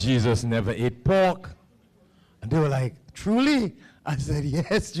 Jesus never ate pork. And they were like, truly? I said,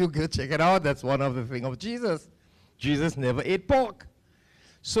 yes, you go check it out. That's one of the things of Jesus. Jesus never ate pork.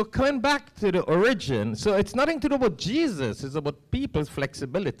 So coming back to the origin, so it's nothing to do about Jesus, it's about people's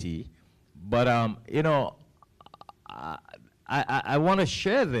flexibility. But, you know, I want to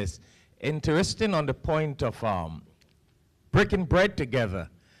share this. Interesting on the point of breaking bread together.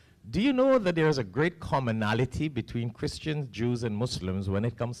 Do you know that there is a great commonality between Christians, Jews, and Muslims when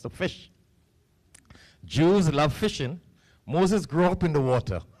it comes to fish? Jews love fishing. Moses grew up in the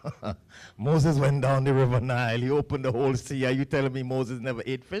water. Moses went down the river Nile. He opened the whole sea. Are you telling me Moses never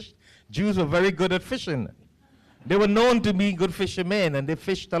ate fish? Jews were very good at fishing. They were known to be good fishermen, and they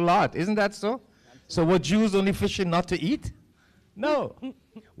fished a lot. Isn't that so? So were Jews only fishing not to eat? No.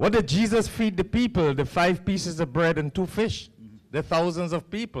 What did Jesus feed the people? The 5 pieces of bread and 2 fish. The thousands of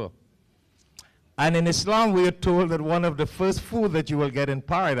people. And in Islam, we are told that one of the first food that you will get in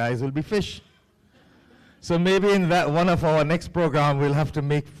paradise will be fish. So maybe in that one of our next program, we'll have to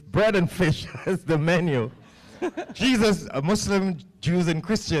make bread and fish as the menu. Jesus, Muslim, Jews, and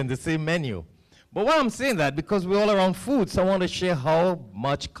Christians, the same menu. But why I'm saying that, because we're all around food, so I want to share how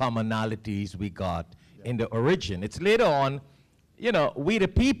much commonalities we got in the origin. It's later on, you know, we the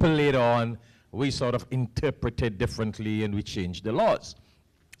people later on, we sort of interpreted differently and we changed the laws.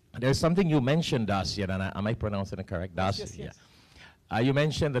 There's something you mentioned, Darcy, and am I pronouncing it correct? Darcy? Yes. Yeah. You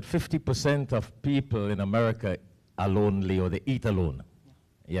mentioned that 50% of people in America are lonely or they eat alone.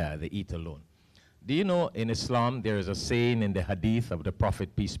 Yeah, they eat alone. Do you know in Islam there is a saying in the hadith of the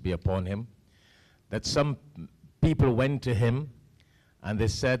Prophet, peace be upon him, that some people went to him and they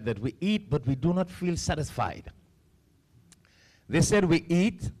said that we eat but we do not feel satisfied. They said we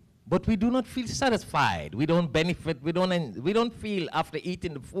eat but we do not feel satisfied. We don't benefit, we don't feel after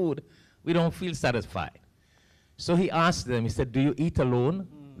eating the food, we don't feel satisfied. So he asked them, he said, do you eat alone?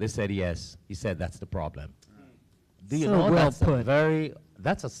 They said, yes. He said, that's the problem. Do you know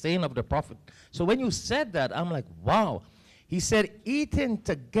that's a saying of the Prophet. So when you said that, I'm like, wow. He said, eating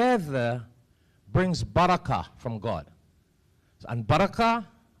together brings barakah from God. And barakah,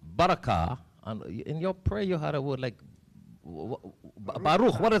 and in your prayer you had a word like,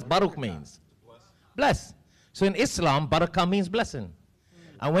 baruch. What does baruch means? Bless. So in Islam, barakah means blessing.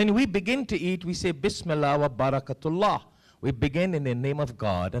 And when we begin to eat, we say, Bismillah wa barakatullah. We begin in the name of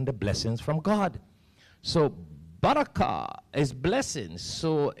God and the blessings from God. So barakah is blessings.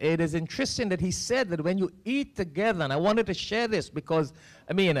 So it is interesting that he said that when you eat together, and I wanted to share this because,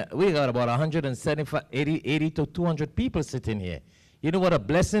 I mean, we got about 175, 80 to 200 people sitting here. You know what a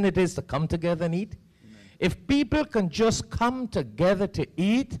blessing it is to come together and eat? Amen. If people can just come together to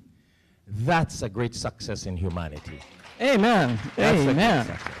eat, that's a great success in humanity. Amen. That's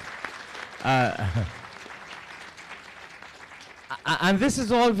Amen. And this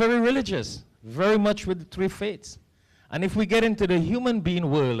is all very religious, very much with the three faiths. And if we get into the human being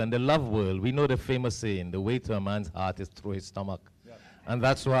world and the love world, we know the famous saying, the way to a man's heart is through his stomach. Yep. And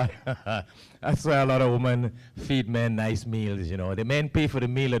that's why a lot of women feed men nice meals, you know. The men pay for the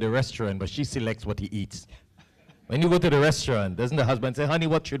meal at the restaurant, but she selects what he eats. When you go to the restaurant, doesn't the husband say, honey,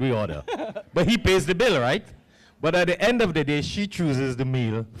 what should we order? But he pays the bill, right? But at the end of the day, she chooses the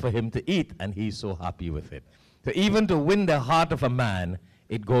meal for him to eat, and he's so happy with it. So even to win the heart of a man,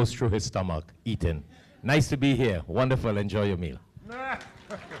 it goes through his stomach, eating. Nice to be here. Wonderful. Enjoy your meal.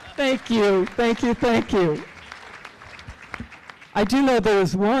 Thank you. Thank you. Thank you. I do know there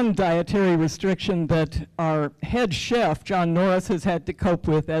is one dietary restriction that our head chef, John Norris, has had to cope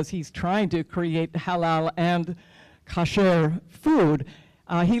with as he's trying to create halal and kosher food.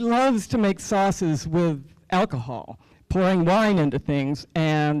 He loves to make sauces with alcohol, pouring wine into things,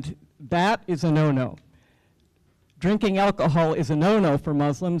 and that is a no-no. Drinking alcohol is a no-no for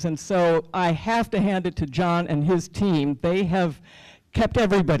Muslims, and so I have to hand it to John and his team. They have kept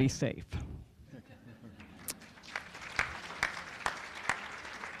everybody safe.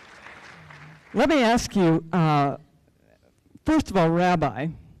 Let me ask you, first of all, Rabbi,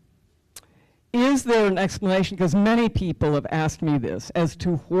 is there an explanation, because many people have asked me this, as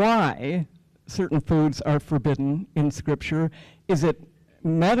to why certain foods are forbidden in Scripture? Is it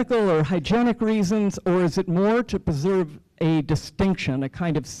medical or hygienic reasons, or is it more to preserve a distinction, a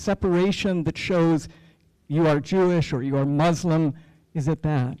kind of separation that shows you are Jewish or you are Muslim? Is it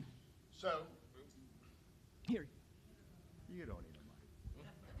that? So, here. You don't even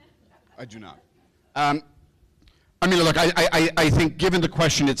mind. I do not. I mean, look, I think given the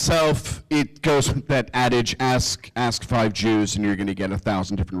question itself, it goes with that adage, ask 5 Jews and you're going to get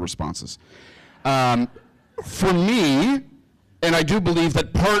 1,000 different responses. For me, and I do believe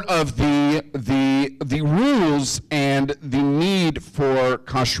that part of the rules and the need for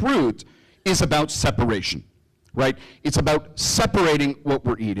kashrut is about separation, right? It's about separating what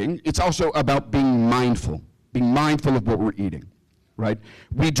we're eating. It's also about being mindful of what we're eating, right?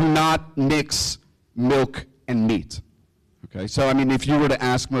 We do not mix milk and meat, okay? So, I mean, if you were to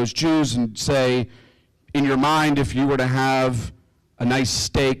ask most Jews and say, in your mind, if you were to have a nice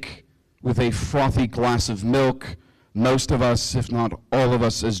steak with a frothy glass of milk, most of us, if not all of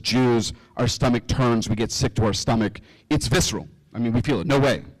us as Jews, our stomach turns, we get sick to our stomach. It's visceral. I mean, we feel it. No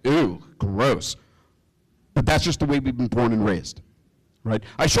way. Ew, gross. But that's just the way we've been born and raised, right?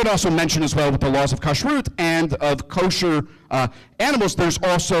 I should also mention as well with the laws of kashrut and of kosher animals, there's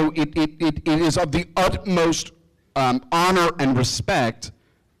also, it is of the utmost honor and respect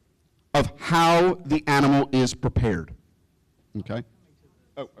of how the animal is prepared, okay?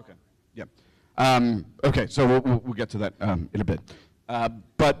 Oh, okay. Okay, so we'll get to that in a bit.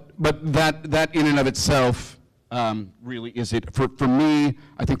 But that in and of itself really is it. For me,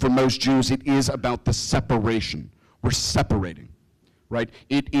 I think for most Jews, it is about the separation. We're separating, right?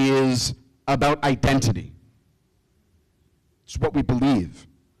 It is about identity. It's what we believe.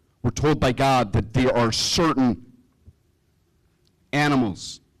 We're told by God that there are certain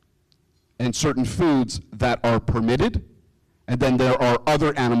animals and certain foods that are permitted, and then there are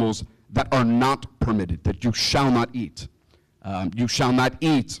other animals that are not permitted, that you shall not eat. You shall not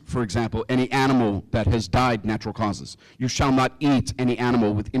eat, for example, any animal that has died natural causes. You shall not eat any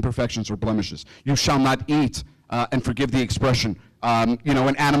animal with imperfections or blemishes. You shall not eat, and forgive the expression, an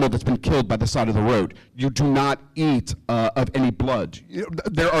animal that's been killed by the side of the road. You do not eat of any blood.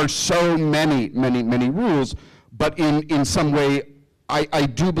 There are so many rules, but in some way, I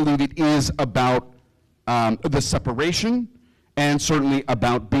do believe it is about the separation, and certainly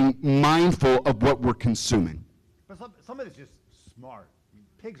about being mindful of what we're consuming. But some of it's just smart. I mean,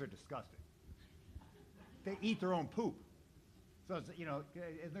 pigs are disgusting. They eat their own poop. So, it's,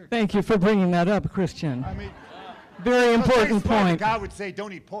 Thank you for bringing that up, Christian. I mean, very important point. God would say,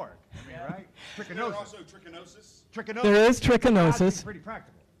 don't eat pork. I mean, right? Trichinosis. There's also trichinosis. There is trichinosis. Pretty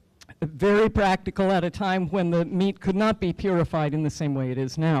practical. Very practical at a time when the meat could not be purified in the same way it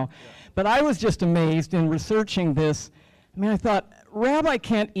is now. Yeah. But I was just amazed in researching this. I mean, I thought, Rabbi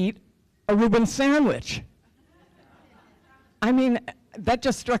can't eat a Reuben sandwich. I mean, that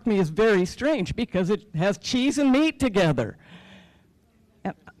just struck me as very strange because it has cheese and meat together.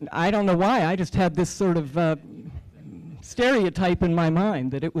 And I don't know why, I just had this sort of stereotype in my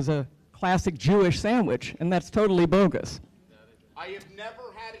mind that it was a classic Jewish sandwich, and that's totally bogus. I have never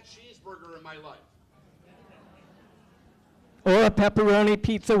had a cheeseburger in my life. Or a pepperoni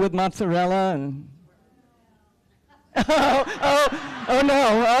pizza with mozzarella and... oh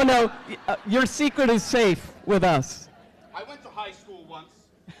no, your secret is safe with us. I went to high school once.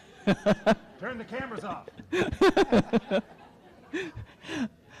 Turn the cameras off.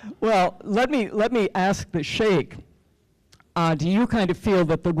 Well, let me ask the Sheikh, do you kind of feel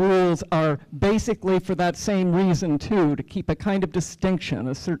that the rules are basically for that same reason too, to keep a kind of distinction,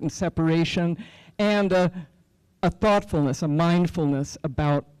 a certain separation, and a thoughtfulness, a mindfulness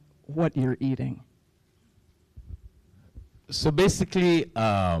about what you're eating? So basically,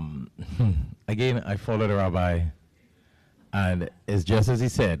 again, I follow the rabbi, and it's just as he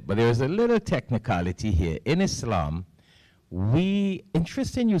said, but there's a little technicality here. In Islam,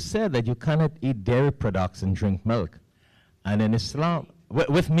 interesting you said that you cannot eat dairy products and drink milk. And in Islam,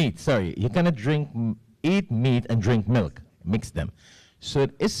 with meat, sorry, you cannot eat meat and drink milk, mix them. So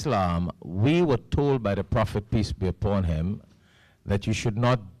in Islam, we were told by the Prophet, peace be upon him, that you should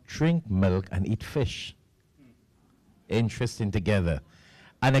not drink milk and eat fish. Interesting together.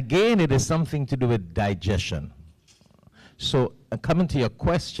 And again, it is something to do with digestion. So coming to your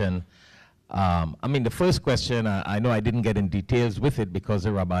question, I mean, the first question, I know I didn't get in details with it because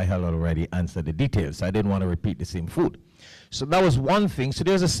the rabbi had already answered the details. I didn't want to repeat the same food. So that was one thing. So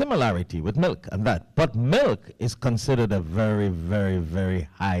there's a similarity with milk and that. But milk is considered a very, very, very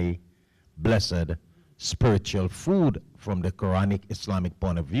high, blessed, spiritual food from the Quranic Islamic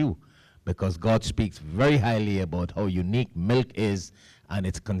point of view, because God speaks very highly about how unique milk is, and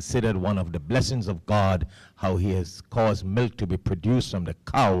it's considered one of the blessings of God, how he has caused milk to be produced from the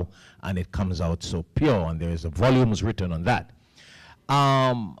cow, and it comes out so pure, and there is volumes written on that.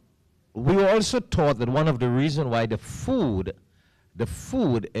 We were also taught that one of the reasons why the food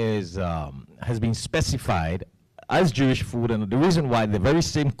is, has been specified as Jewish food, and the reason why the very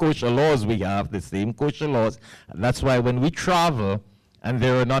same kosher laws we have, the same kosher laws, that's why when we travel, and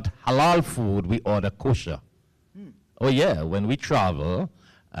there are not halal food, we order kosher. Oh yeah, when we travel,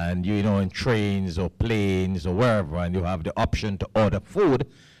 and you know, in trains or planes or wherever, and you have the option to order food,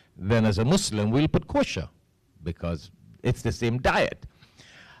 then as a Muslim, we'll put kosher, because it's the same diet.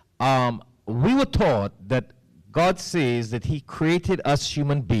 We were taught that God says that he created us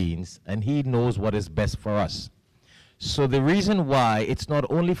human beings, and he knows what is best for us. So the reason why it's not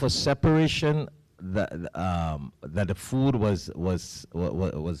only for separation that the food was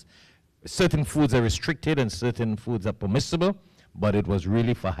certain foods are restricted and certain foods are permissible, but it was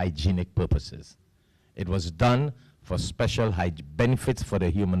really for hygienic purposes. It was done for special benefits for the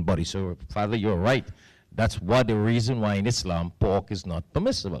human body. So, Father, you're right. That's what the reason why in Islam pork is not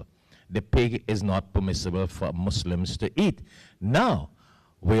permissible. The pig is not permissible for Muslims to eat. Now,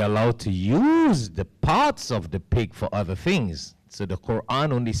 we're allowed to use the parts of the pig for other things. So the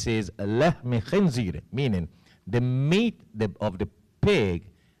Quran only says, lahmi khinzir, meaning the meat of the pig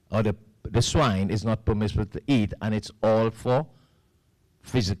or the swine is not permissible to eat, and it's all for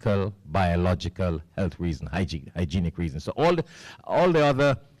physical, biological, health reasons, hygienic reasons. So all the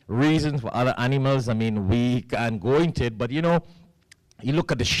other reasons for other animals, I mean, we can go into it, but you know, you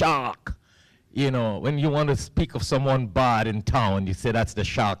look at the shark, you know, when you want to speak of someone bad in town, you say that's the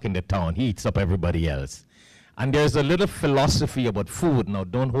shark in the town. He eats up everybody else. And there's a little philosophy about food. Now,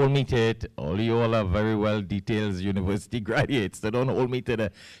 don't hold me to it. All you all are very well detailed university graduates, so don't hold me to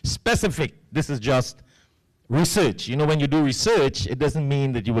the specific. This is just research. You know, when you do research, it doesn't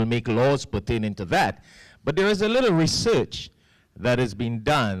mean that you will make laws pertaining to that. But there is a little research that has been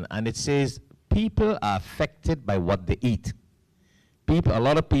done, and it says people are affected by what they eat. A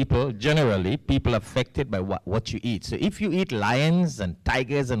lot of people, generally, people are affected by what you eat. So if you eat lions and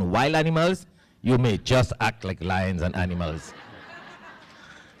tigers and wild animals, you may just act like lions and animals.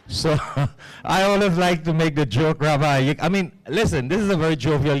 So I always like to make the joke, Rabbi. I mean, listen, this is a very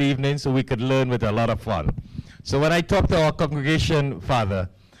jovial evening, so we could learn with a lot of fun. So when I talked to our congregation, Father,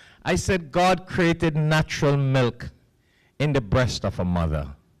 I said God created natural milk in the breast of a mother.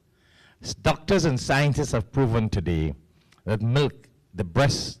 Doctors and scientists have proven today that milk, the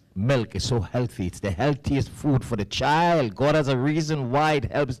breast milk, is so healthy. It's the healthiest food for the child. God has a reason why it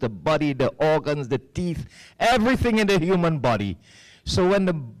helps the body, the organs, the teeth, everything in the human body. So when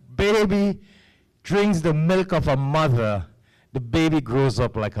the baby drinks the milk of a mother, the baby grows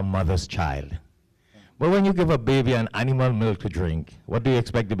up like a mother's child. But when you give a baby an animal milk to drink, what do you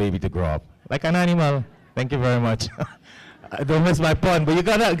expect the baby to grow up? Like an animal. Thank you very much. Don't miss my pun, but you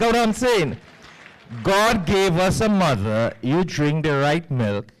gotta go down saying. God gave us a mother. You drink the right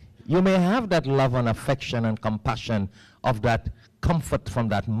milk. You may have that love and affection and compassion of that comfort from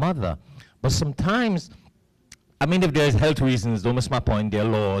that mother. But sometimes, I mean, if there's health reasons, don't miss my point, there are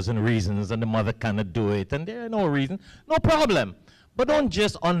laws and reasons, and the mother cannot do it, and there are no reason, no problem. But don't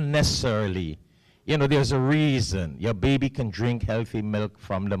just unnecessarily, you know, there's a reason. Your baby can drink healthy milk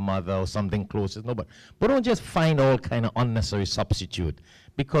from the mother or something close. No, but don't just find all kind of unnecessary substitute,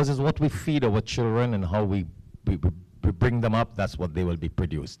 because it's what we feed our children and how we bring them up, that's what they will be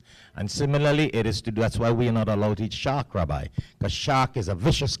produced. And similarly, it is to do, that's why we are not allowed to eat shark, Rabbi, because shark is a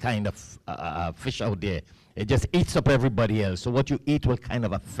vicious kind of fish out there. It just eats up everybody else. So what you eat will kind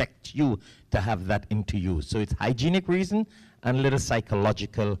of affect you to have that into you. So it's hygienic reason and a little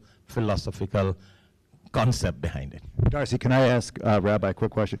psychological, philosophical concept behind it. Darcy, can I ask Rabbi a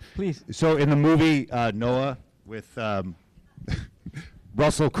quick question? Please. So in the movie Noah with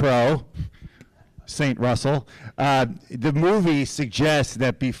Russell Crowe, Saint Russell, the movie suggests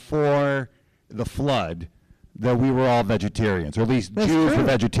that before the flood, that we were all vegetarians, or at least That's Jews true. were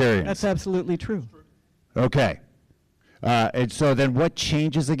vegetarians. That's absolutely true. Okay. And so then what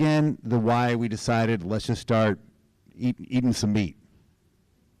changes again, the why we decided let's just start eating some meat?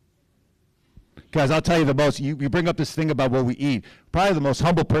 Because I'll tell you the most, you bring up this thing about what we eat. Probably the most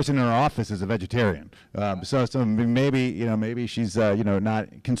humble person in our office is a vegetarian. So maybe she's not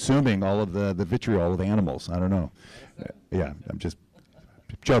consuming all of the vitriol of animals. I don't know. Yeah, I'm just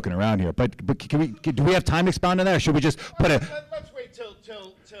joking around here. But do we have time to expound on that, or should we just put a Let's wait till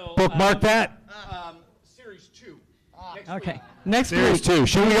bookmark that? series 2. Okay. Next Series week, 2.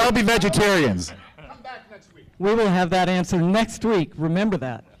 Should we all be vegetarians? Come back next week. we will have that answer next week. Remember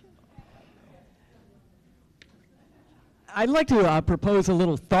that. I'd like to propose a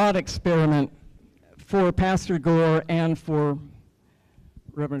little thought experiment for Pastor Gore and for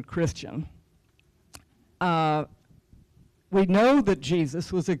Reverend Christian. We know that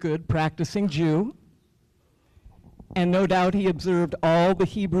Jesus was a good practicing Jew, and no doubt he observed all the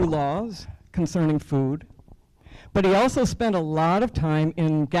Hebrew laws concerning food, but he also spent a lot of time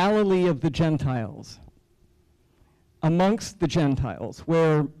in Galilee of the Gentiles, amongst the Gentiles,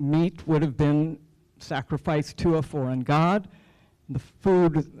 where meat would have been sacrificed to a foreign god. The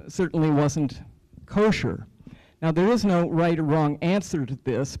food certainly wasn't kosher. Now, there is no right or wrong answer to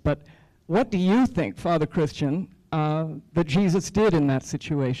this, but what do you think, Father Christian, that Jesus did in that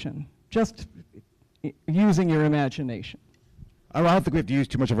situation? Just using your imagination. I don't think we have to use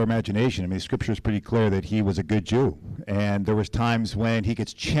too much of our imagination. I mean, Scripture is pretty clear that he was a good Jew. And there was times when he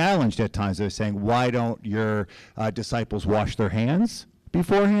gets challenged at times. They're saying, why don't your disciples wash their hands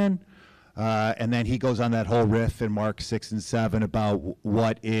beforehand? And then he goes on that whole riff in Mark 6 and 7 about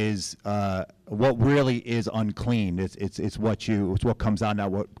what really is unclean. It's what comes out,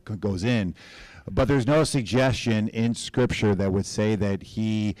 not what goes in. But there's no suggestion in Scripture that would say that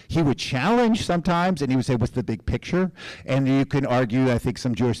he would challenge sometimes, and he would say, what's the big picture? And you can argue, I think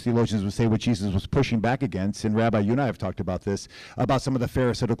some Jewish theologians would say what Jesus was pushing back against, and Rabbi, you and I have talked about this, about some of the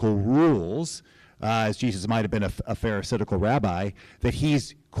Pharisaical rules, as Jesus might have been a Pharisaical rabbi, that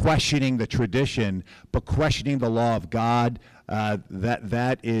he's questioning the tradition, but questioning the law of God.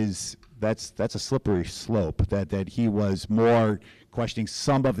 That's a slippery slope. That he was more questioning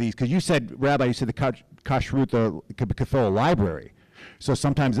some of these, because you said, Rabbi, you said the kashrut could fill a library. So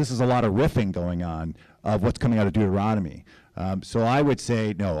sometimes this is a lot of riffing going on of what's coming out of Deuteronomy. So I would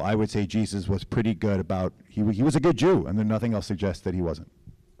say no. I would say Jesus was pretty good about he was a good Jew, and then nothing else suggests that he wasn't.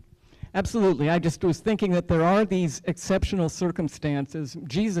 Absolutely. I just was thinking that there are these exceptional circumstances.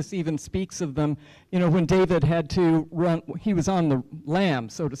 Jesus even speaks of them. You know, when David had to run, he was on the lam,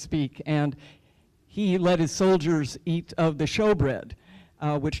 so to speak, and he let his soldiers eat of the showbread,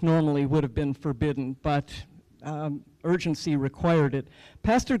 which normally would have been forbidden, but urgency required it.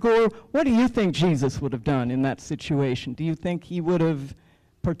 Pastor Gore, what do you think Jesus would have done in that situation? Do you think he would have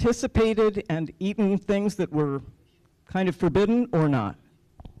participated and eaten things that were kind of forbidden or not?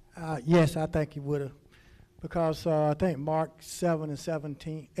 Yes, I think he would have, because I think Mark 7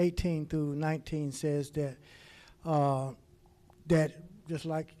 and 18 through 19 says that that just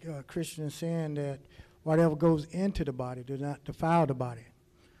like Christian is saying, that whatever goes into the body does not defile the body,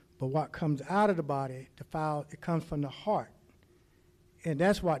 but what comes out of the body it comes from the heart, and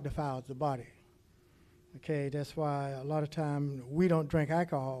that's what defiles the body. Okay, that's why a lot of time we don't drink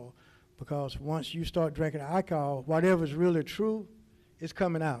alcohol, because once you start drinking alcohol, whatever's really true is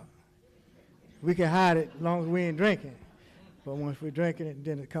coming out. We can hide it as long as we ain't drinking, but once we're drinking it,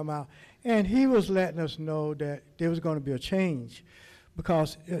 then it come out. And he was letting us know that there was going to be a change,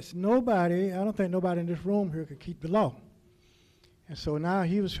 because I don't think nobody in this room here could keep the law. And so now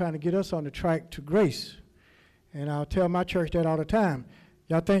he was trying to get us on the track to grace. And I'll tell my church that all the time.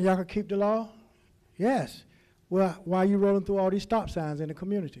 Y'all think y'all can keep the law? Yes. Well, why are you rolling through all these stop signs in the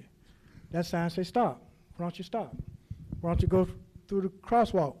community? That sign says stop. Why don't you stop? Why don't you go through the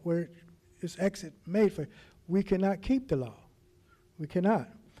crosswalk where it's exit made for? We cannot keep the law. We cannot.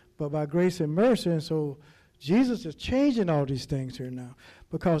 But by grace and mercy, and so Jesus is changing all these things here now,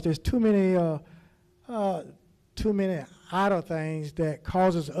 because there's too many idle things that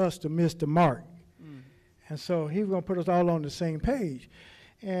causes us to miss the mark. And so he's going to put us all on the same page.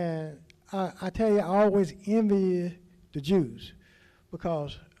 And I tell you, I always envy the Jews,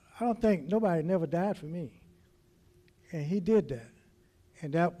 because I don't think nobody never died for me. And he did that.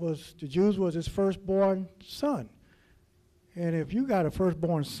 And that was, the Jews was his firstborn son. And if you got a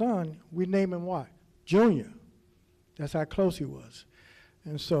firstborn son, we name him what? Junior. That's how close he was.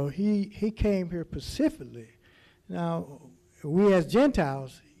 And so he came here specifically. Now, we as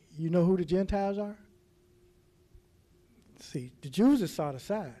Gentiles, you know who the Gentiles are? See, the Jews are sought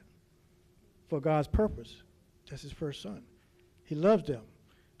aside for God's purpose. That's his first son. He loves them.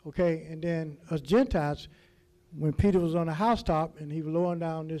 Okay, and then us Gentiles, when Peter was on the housetop and he was lowering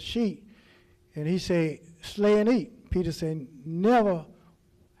down this sheet, and he said, slay and eat. Peter said, never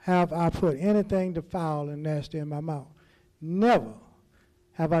have I put anything defiled and nasty in my mouth. Never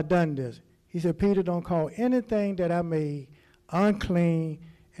have I done this. He said, Peter, don't call anything that I made unclean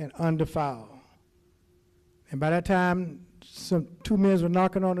and undefiled. And by that time, two men were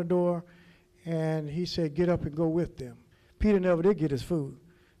knocking on the door, and he said, get up and go with them. Peter never did get his food.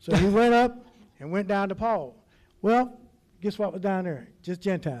 So he went up and went down to Paul. Well, guess what was down there? Just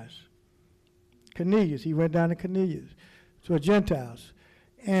Gentiles. Cornelius, he went down to Cornelius. So Gentiles.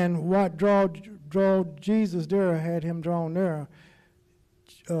 And what drew Jesus there, had him drawn there,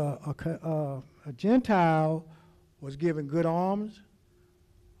 a Gentile was giving good alms.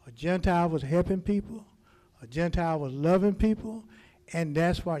 A Gentile was helping people. A Gentile was loving people. And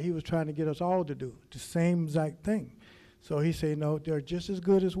that's what he was trying to get us all to do, the same exact thing. So he said, no, they're just as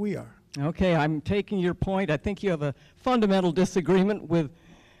good as we are. Okay, I'm taking your point. I think you have a fundamental disagreement with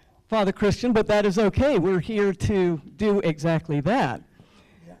Father Christian, but that is okay. We're here to do exactly that.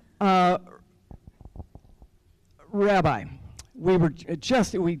 Yeah. Rabbi,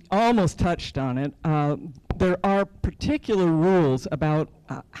 we almost touched on it. There are particular rules about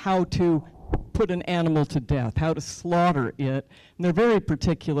how to put an animal to death, how to slaughter it, and they're very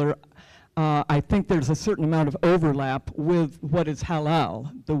particular. I think there's a certain amount of overlap with what is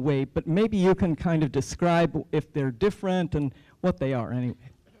halal, the way, but maybe you can kind of describe if they're different and what they are anyway.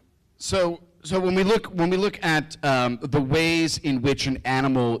 So when we look at the ways in which an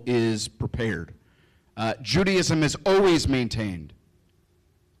animal is prepared, Judaism has always maintained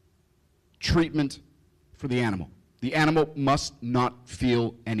treatment for the animal. The animal must not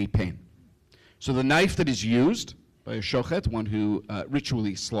feel any pain. So the knife that is used by a shochet, one who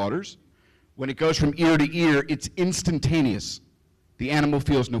ritually slaughters, when it goes from ear to ear, it's instantaneous. The animal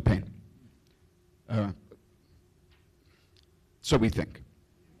feels no pain. So we think.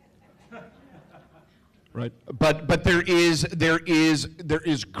 Right? But there is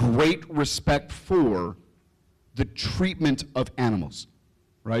great respect for the treatment of animals.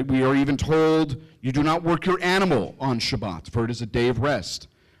 Right? We are even told you do not work your animal on Shabbat, for it is a day of rest.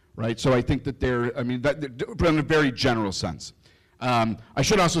 Right? So I think that but in a very general sense. I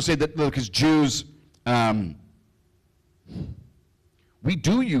should also say that, look, as Jews, we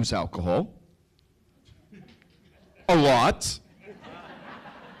do use alcohol a lot.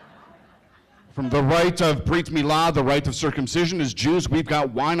 From the rite of Brit Milah, the rite of circumcision, as Jews, we've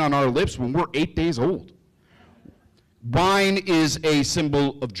got wine on our lips when we're 8 days old. Wine is a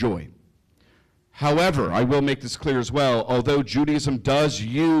symbol of joy. However, I will make this clear as well, although Judaism does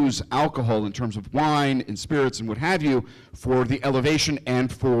use alcohol in terms of wine and spirits and what have you for the elevation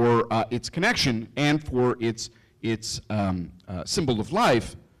and for its connection and for its symbol of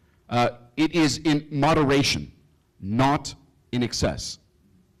life, it is in moderation, not in excess,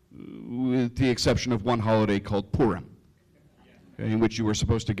 with the exception of one holiday called Purim, in which you were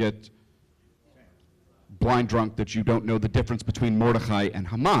supposed to get blind drunk that you don't know the difference between Mordechai and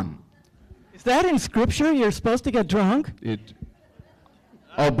Haman. Is that in Scripture? You're supposed to get drunk?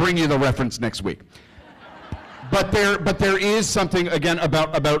 I'll bring you the reference next week. But there is something, again,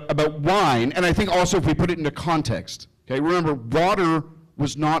 about wine, and I think also if we put it into context, okay, remember, water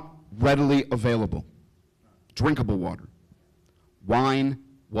was not readily available, drinkable water. Wine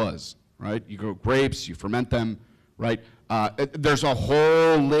was, right? You grow grapes, you ferment them, right? There's a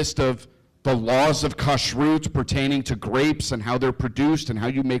whole list of the laws of kashrut pertaining to grapes and how they're produced and how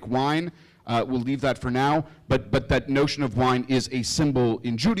you make wine. We'll leave that for now, but that notion of wine is a symbol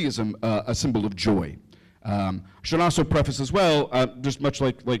in Judaism, a symbol of joy. I should also preface as well, just much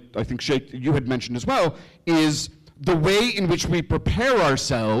like I think Sheikh, you had mentioned as well, is the way in which we prepare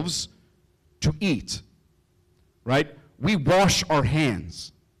ourselves to eat, right? We wash our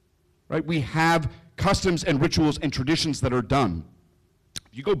hands, right? We have customs and rituals and traditions that are done.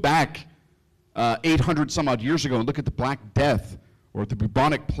 If you go back 800 some odd years ago and look at the Black Death or the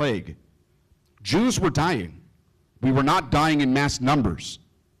bubonic plague, Jews were dying. We were not dying in mass numbers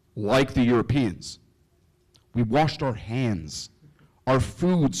like the Europeans. We washed our hands. Our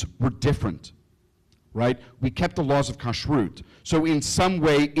foods were different, right? We kept the laws of kashrut. So in some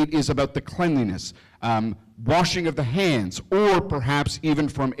way, it is about the cleanliness, washing of the hands, or perhaps even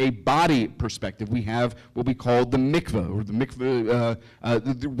from a body perspective, we have what we call the mikveh, or the mikveh,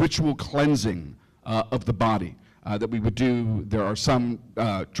 the ritual cleansing of the body that we would do. There are some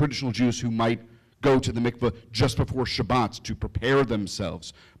traditional Jews who might go to the mikveh just before Shabbat to prepare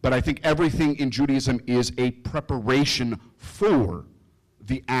themselves. But I think everything in Judaism is a preparation for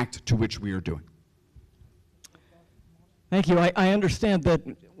the act to which we are doing. Thank you. I understand that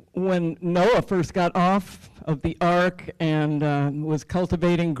when Noah first got off of the ark and was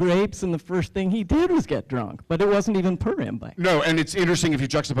cultivating grapes, and the first thing he did was get drunk, but it wasn't even Purim by. No, and it's interesting if you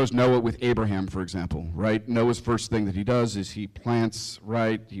juxtapose Noah with Abraham, for example, right? Noah's first thing that he does is he plants,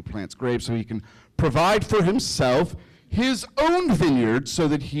 right? He plants grapes so he can provide for himself his own vineyard so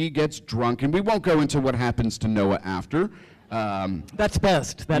that he gets drunk. And we won't go into what happens to Noah after. That's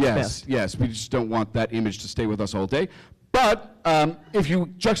best. That's best. Yes, we just don't want that image to stay with us all day. But if you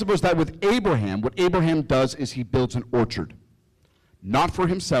juxtapose that with Abraham, what Abraham does is he builds an orchard, not for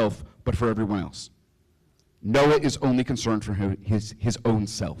himself, but for everyone else. Noah is only concerned for his own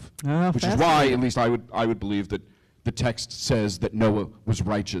self, which is why, at least I would believe that the text says that Noah was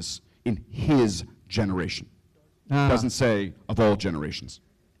righteous in his generation. It doesn't say of all generations.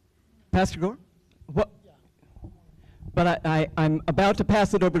 Pastor Gore? What? But I'm about to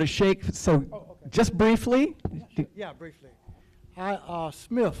pass it over to Sheikh, so just briefly. Yeah, briefly.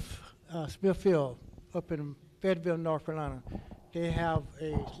 Smithfield, up in Fayetteville, North Carolina, they have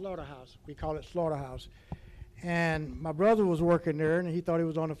a slaughterhouse. We call it slaughterhouse. And my brother was working there, and he thought he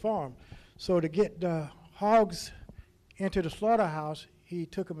was on the farm. So to get the hogs into the slaughterhouse, he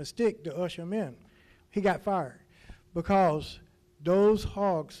took him a stick to usher him in. He got fired because those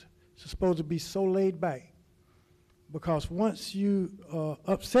hogs are supposed to be so laid back, because once you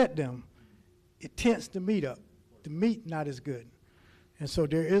upset them, it tents the meat up. The meat not as good. And so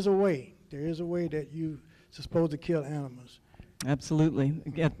there is a way that you're supposed to kill animals. Absolutely.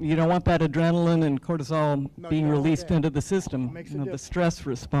 You don't want that adrenaline and cortisol being released into the system, the stress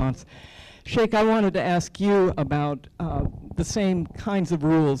response. Sheikh, I wanted to ask you about the same kinds of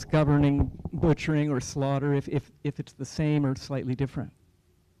rules governing butchering or slaughter, if it's the same or slightly different.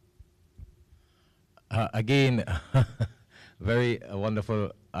 Again, very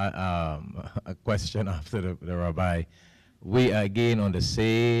wonderful question after the rabbi. We are again on the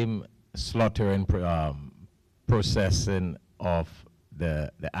same slaughter and processing of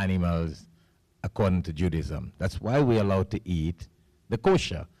the animals according to Judaism. That's why we're allowed to eat the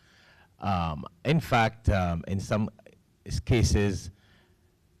kosher. In fact, in some cases,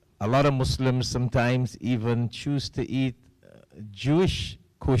 a lot of Muslims sometimes even choose to eat Jewish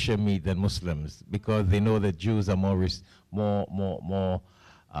kosher meat than Muslims, because they know that Jews are much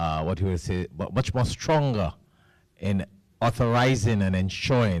more stronger in authorizing and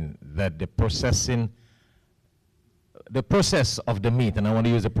ensuring that the process of the meat, and I want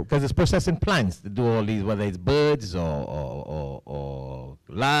to use it because it's processing plants to do all these, whether it's birds or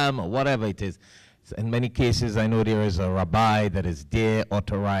lamb or whatever it is. So in many cases, I know there is a rabbi that is there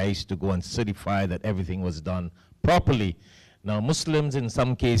authorized to go and certify that everything was done properly. Now, Muslims, in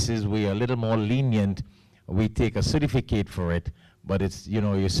some cases, we are a little more lenient. We take a certificate for it, but it's,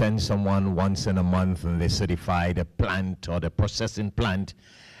 you send someone once in a month and they certify the plant or the processing plant,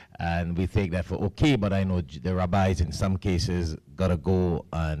 and we take that for okay, but I know the rabbis in some cases got to go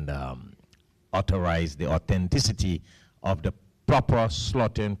and authorize the authenticity of the proper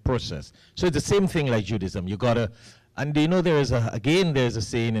slaughtering process. So it's the same thing like Judaism. You got to, and there's a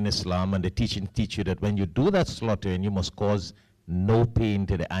saying in Islam, and the teaching teach you that when you do that slaughtering, you must cause no pain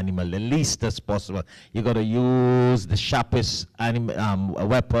to the animal, the least as possible. You got to use the sharpest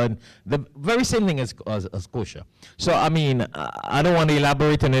weapon, the very same thing as kosher. So, I mean, I don't want to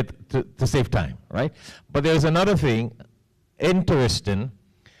elaborate on it to save time, right? But there's another thing interesting.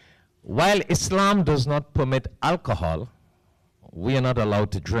 While Islam does not permit alcohol, we are not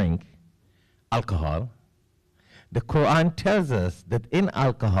allowed to drink alcohol. The Quran tells us that in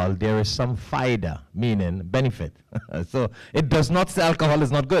alcohol there is some faida, meaning benefit. So it does not say alcohol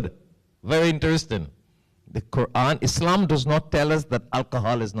is not good. Very interesting. The Quran, Islam does not tell us that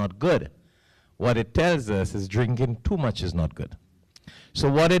alcohol is not good. What it tells us is drinking too much is not good. So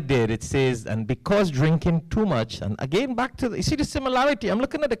what it did, it says, and because drinking too much, and again back to, you see the similarity, I'm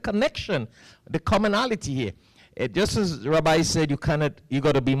looking at the connection, the commonality here. Just as Rabbi said, you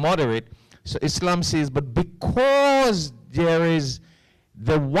got to be moderate. So Islam says, but because there is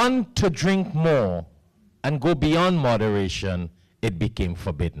the want to drink more and go beyond moderation, it became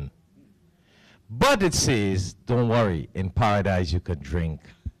forbidden. But it says, don't worry, in paradise you can drink,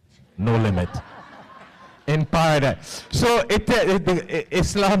 no limit. In paradise. So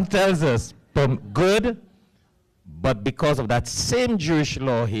Islam tells us from good, but because of that same Jewish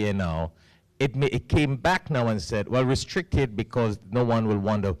law here now, it came back now and said, well, restricted because no one will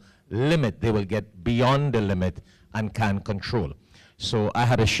want to limit. They will get beyond the limit and can control. So I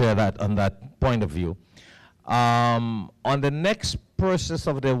had to share that on that point of view. On the next process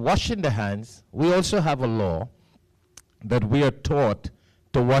of the washing the hands, we also have a law that we are taught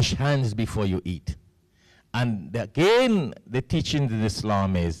to wash hands before you eat. And again, the teaching in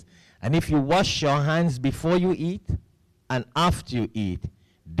Islam is, and if you wash your hands before you eat and after you eat,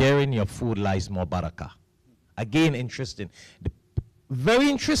 therein your food lies more barakah. Again, interesting. Very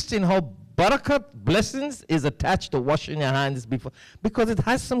interesting how barakat, blessings, is attached to washing your hands before, because it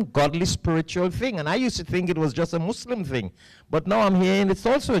has some godly spiritual thing. And I used to think it was just a Muslim thing, but now I'm hearing it's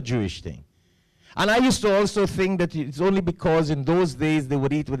also a Jewish thing. And I used to also think that it's only because in those days they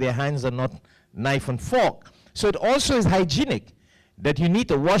would eat with their hands and not knife and fork. So it also is hygienic, that you need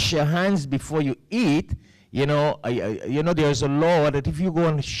to wash your hands before you eat. You know, there's a law that if you go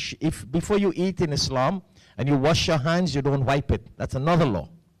and before you eat in Islam and you wash your hands, you don't wipe it. That's another law.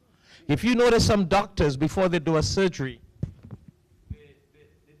 If you notice some doctors, before they do a surgery, they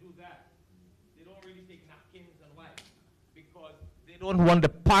do that. They don't really take napkins and wipe because they don't want the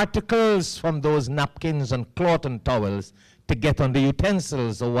particles from those napkins and cloth and towels to get on the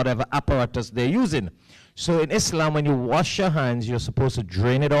utensils or whatever apparatus they're using. So in Islam, when you wash your hands, you're supposed to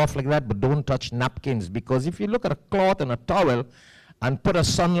drain it off like that, but don't touch napkins, because if you look at a cloth and a towel and put a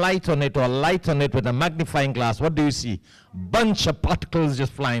sunlight on it or a light on it with a magnifying glass, what do you see? Bunch of particles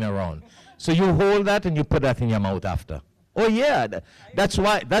just flying around. So you hold that and you put that in your mouth after. Oh yeah, that's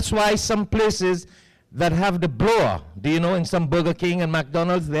why some places that have the blower, do you know, in some Burger King and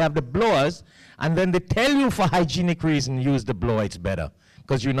McDonald's, they have the blowers, and then they tell you for hygienic reason, use the blower, it's better,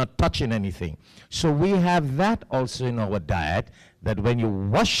 because you're not touching anything. So we have that also in our diet, that when you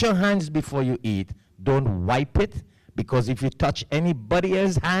wash your hands before you eat, don't wipe it, because if you touch anybody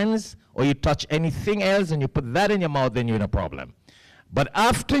else's hands, or you touch anything else, and you put that in your mouth, then you're in a problem. But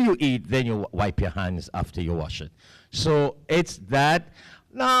after you eat, then you wipe your hands after you wash it. So it's that.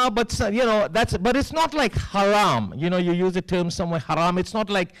 No, but you know, but it's not like haram. You know, you use the term somewhere, haram. It's not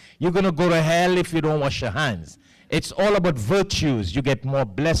like you're going to go to hell if you don't wash your hands. It's all about virtues. You get more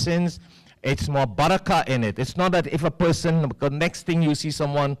blessings. It's more barakah in it. It's not that if a person, because next thing you see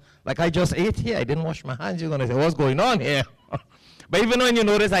someone, like I just ate here, I didn't wash my hands, you're going to say, what's going on here? But even when you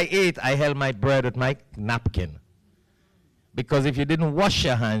notice I ate, I held my bread with my napkin. Because if you didn't wash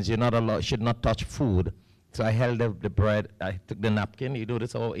your hands, you're not allowed, should not touch food. So I held the bread, I took the napkin, you do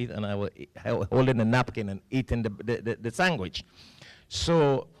this, I'll eat, and I will holding the napkin and eating the sandwich.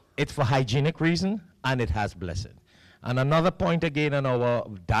 So it's for hygienic reason, and it has blessing. And another point again on our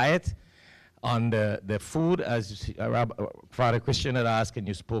diet, on the food, as Father Christian had asked, and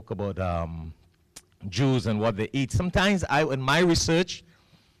you spoke about Jews and what they eat. Sometimes in my research,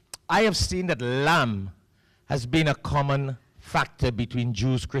 I have seen that lamb has been a common factor between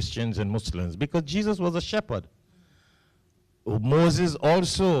Jews, Christians, and Muslims, because Jesus was a shepherd. Moses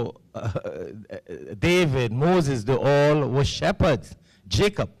also, David, Moses, they all were shepherds.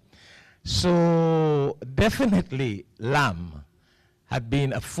 Jacob. So definitely lamb had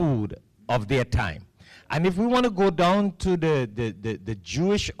been a food of their time. And if we want to go down to the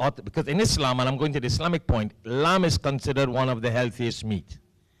Jewish, because in Islam, and I'm going to the Islamic point, lamb is considered one of the healthiest meat.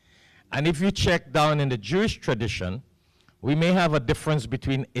 And if you check down in the Jewish tradition, we may have a difference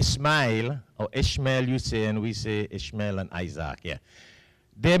between Ismail, or Ishmael you say, and we say Ishmael and Isaac, yeah.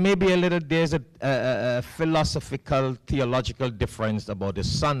 There may be there's a philosophical, theological difference about the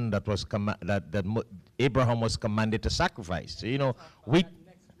son that was that Abraham was commanded to sacrifice. So, you know,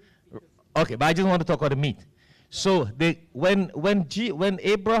 okay, but I just want to talk about the meat. So when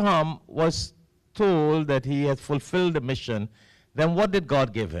Abraham was told that he had fulfilled the mission, then what did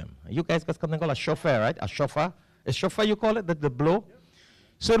God give him? You guys got something called a shofar, right? A shofar? A shofar you call it, the blow? Yep.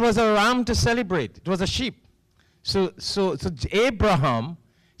 So it was a ram to celebrate. It was a sheep. So Abraham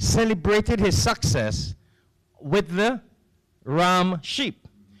celebrated his success with the ram sheep.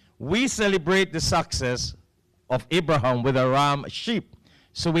 We celebrate the success of Abraham with a ram sheep.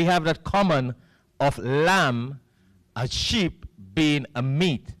 So we have that common of lamb, a sheep being a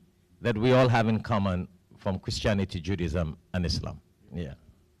meat that we all have in common from Christianity, Judaism, and Islam. Yeah.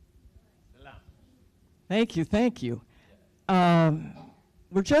 Thank you, thank you.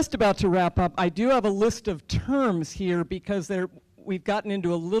 We're just about to wrap up. I do have a list of terms here because we've gotten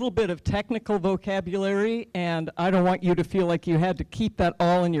into a little bit of technical vocabulary, and I don't want you to feel like you had to keep that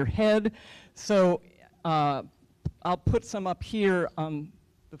all in your head. So I'll put some up here on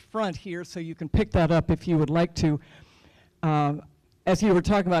the front here so you can pick that up if you would like to. As you were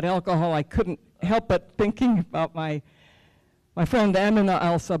talking about alcohol, I couldn't help but thinking about my friend Amina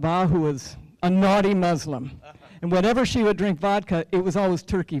al-Sabah, who was a naughty Muslim. And whenever she would drink vodka, it was always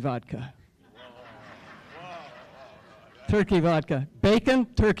turkey vodka. Turkey vodka. Bacon,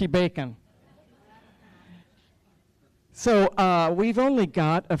 turkey bacon. So we've only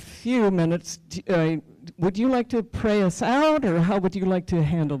got a few minutes. Would you like to pray us out, or how would you like to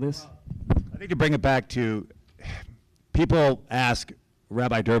handle this? I think to bring it back to, people ask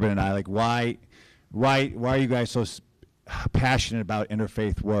Rabbi Durbin and I, like, why are you guys so passionate about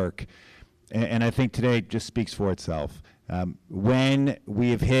interfaith work? And I think today just speaks for itself. When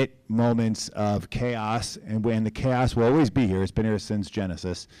we have hit moments of chaos, and when the chaos will always be here, it's been here since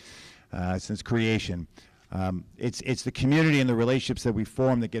Genesis, since creation. It's the community and the relationships that we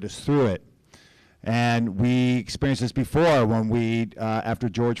form that get us through it. And we experienced this before when we, after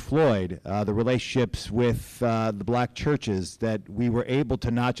George Floyd, the relationships with the black churches, that we were able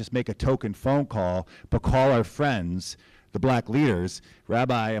to not just make a token phone call, but call our friends, the black leaders,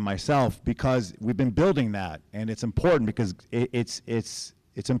 Rabbi and myself, because we've been building that. And it's important because it's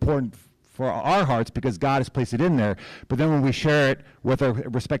important for our hearts because God has placed it in there. But then when we share it with our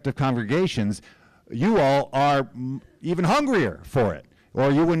respective congregations, you all are even hungrier for it,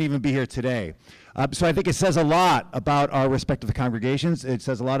 or you wouldn't even be here today. So I think it says a lot about our respective congregations. It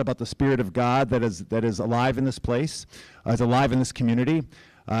says a lot about the Spirit of God that is alive in this place, is alive in this community.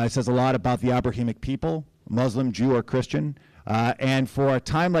 It says a lot about the Abrahamic people, Muslim, Jew, or Christian. And for a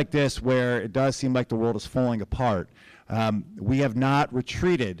time like this where it does seem like the world is falling apart, we have not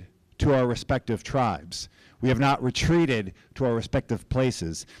retreated to our respective tribes. We have not retreated to our respective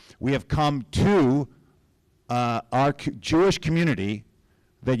places. We have come to our Jewish community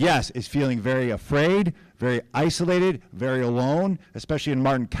that, yes, is feeling very afraid, very isolated, very alone, especially in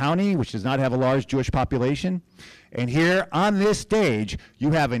Martin County, which does not have a large Jewish population. And here on this stage,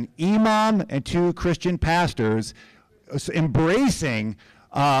 you have an imam and 2 Christian pastors embracing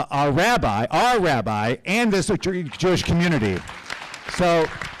our rabbi, and this Jewish community. So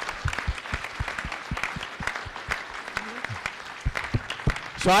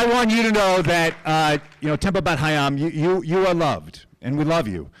I want you to know that, Temple Beit HaYam, you are loved. And we love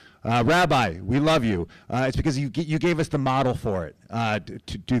you. Rabbi, we love you. It's because you gave us the model for it,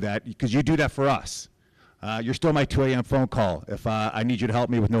 to do that, because you do that for us. You're still my 2 a.m. phone call if I need you to help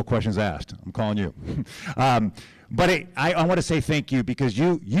me with no questions asked. I'm calling you. But I want to say thank you because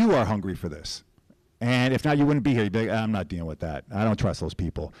you are hungry for this. And if not, you wouldn't be here. You'd be like, I'm not dealing with that. I don't trust those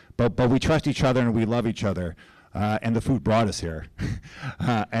people. But we trust each other and we love each other. And the food brought us here.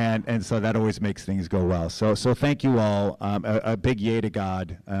 and so that always makes things go well. So thank you all. A big yay to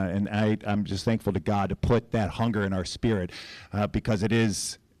God. And I'm just thankful to God to put that hunger in our spirit because it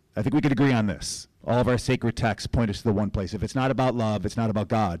is, I think we could agree on this. All of our sacred texts point us to the one place. If it's not about love, it's not about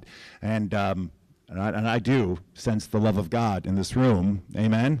God. And I do sense the love of God in this room.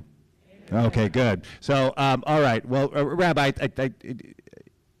 Amen? Okay, good. So, all right. Well, Rabbi,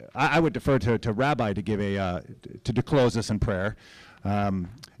 I would defer to Rabbi to give to close us in prayer, and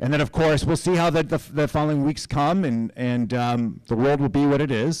then of course we'll see how the following weeks come, and the world will be what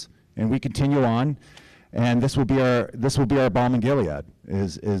it is, and we continue on, and this will be our balm in Gilead.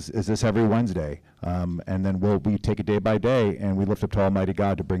 Is this every Wednesday, and then we take it day by day, and we lift up to Almighty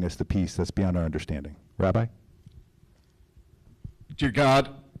God to bring us the peace that's beyond our understanding. Rabbi, dear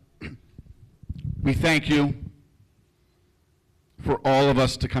God, we thank you for all of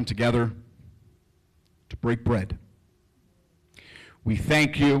us to come together to break bread. We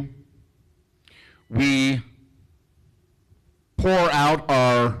thank you. We pour out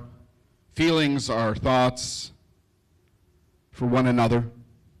our feelings, our thoughts for one another.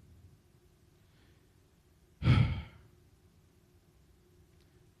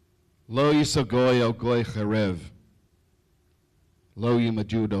 Lo yisagoy el goy charev, lo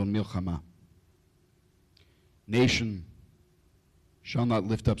yimajud el milchama. Nation shall not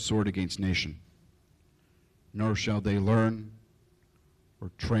lift up sword against nation, nor shall they learn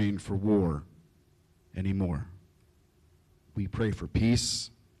or train for war anymore. We pray for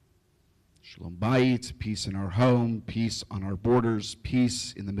peace, Shalom Bayit, peace in our home, peace on our borders,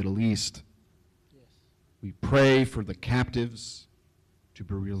 peace in the Middle East. Yes. We pray for the captives to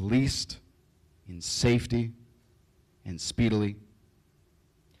be released in safety and speedily.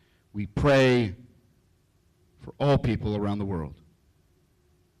 We pray for all people around the world.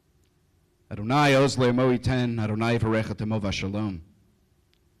 Adonai oz le'emo iten, Adonai v'rechet emo v'shalom.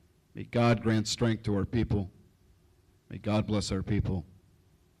 May God grant strength to our people. May God bless our people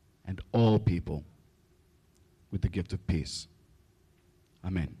and all people with the gift of peace.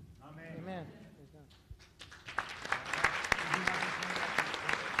 Amen. Amen.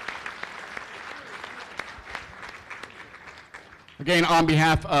 Again, on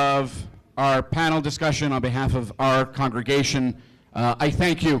behalf of our panel discussion, on behalf of our congregation, I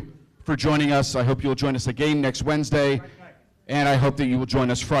thank you for joining us. I hope you'll join us again next Wednesday, and I hope that you will join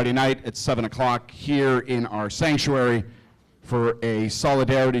us Friday night at 7 o'clock here in our sanctuary for a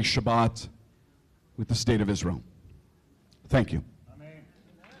solidarity Shabbat with the State of Israel. Thank you.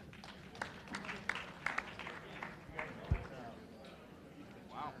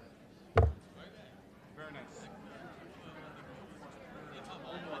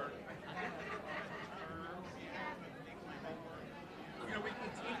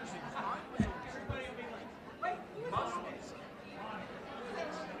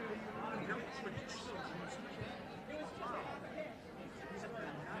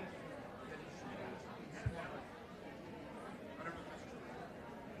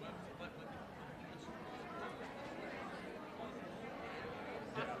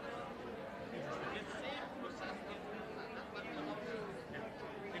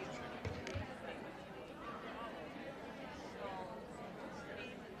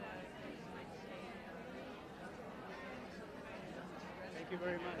 Thank you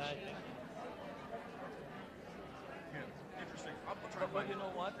very much. Interesting. But you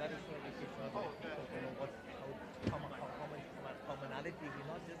know what? That is so easy for the people to know what commonality. We're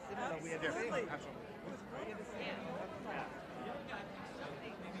not just similar. We are the same. Absolutely. We are the same.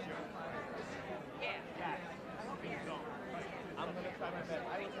 I'm going to try my best.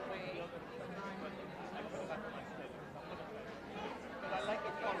 I was supposed to be on the but I like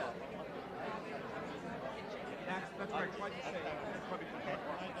the color. That's what I tried to say.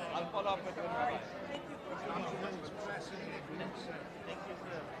 I'll follow up with you. Thank you, sir. Thank you,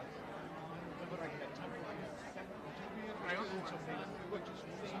 sir.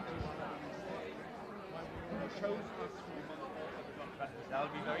 That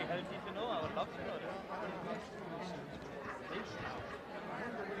would be very healthy to know. I would love to know that.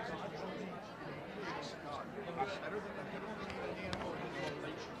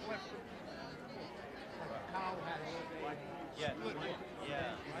 Yeah.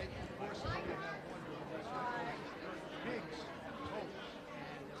 Yeah.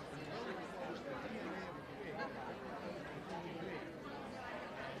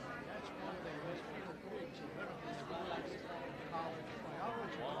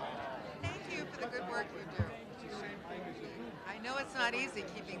 Thank you for the good work you do. I know it's not easy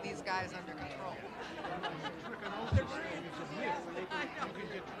keeping these guys under control.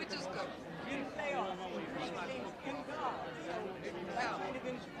 Which is good.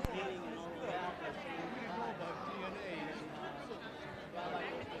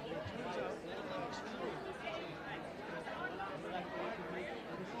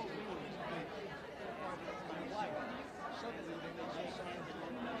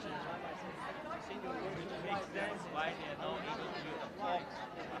 Why they are now able to use a fork,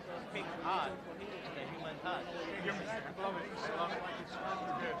 big heart, and a human heart.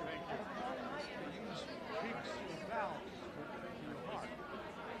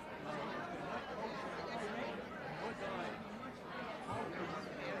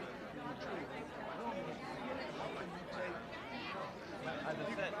 As I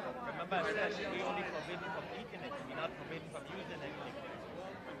said, remember I said we only forbidden from eating it, we're not forbidden from using it.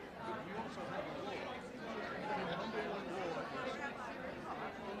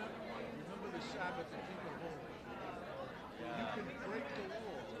 Remember the Sabbath and keep it holy. You can break the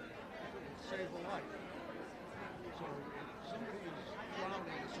law if it will save a life. So if somebody is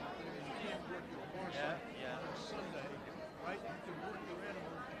drowning or something and you can't work your horse on a Sunday, right? You can work your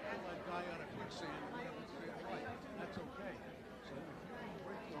animal and pull that guy out of quicksand and it will save a life. That's okay. So if you can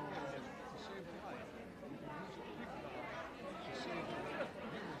break the law to save a life, you can use a pig dog to save a life.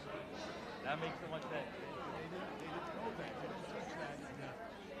 That makes so much sense. They didn't know that. They don't teach that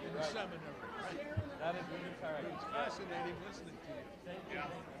in the seminary, right? That is really correct. It's fascinating listening to you. Thank you.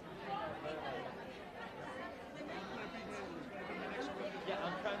 Yeah,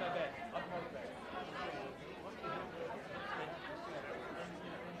 I'm trying my best. I'll try my best.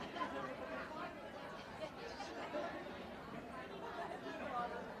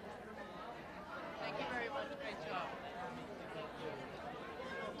 Thank you very much. Great job.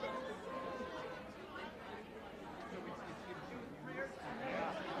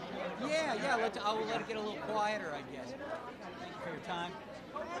 Yeah. I will let it get a little quieter, I guess. Thank you for your time.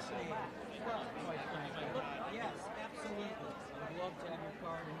 Fascinating. Well, quite frankly. Yes, absolutely. I'd love to have your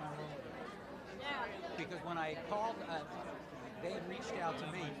card in my room. Because when I called, they had reached out to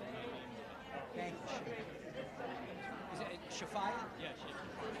me. Thank you, Sheikh. Is it Shafaya? Yeah, Sheikh.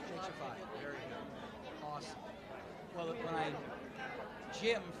 Sheikh Shafaya. Very good. Awesome. Well,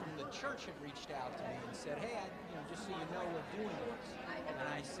 Jim from the church had reached out to me and said, hey, just so you know, we're doing this. And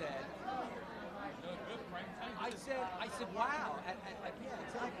I said, wow. Yeah,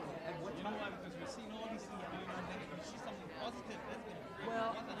 exactly. At what time? Because we've seen all these things going on, and we see something positive. That's going to be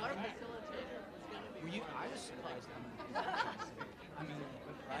Well, Our facilitator is going to be. I was surprised. I mean,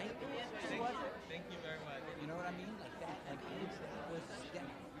 right? Thank you very much. You know what I mean? Like that. Like it was that.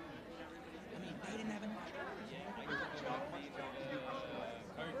 I mean, they didn't have enough church.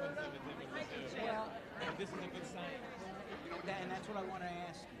 Very conservative and reserved. Well, But this is a good sign. and that's what I want to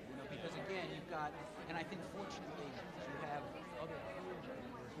ask you. Because again, you've got, and I think fortunately you have other clergy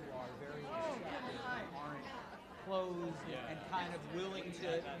who are very receptive, who aren't closed and kind of willing to,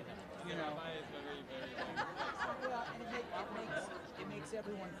 Rabbi is very, very Well, and it makes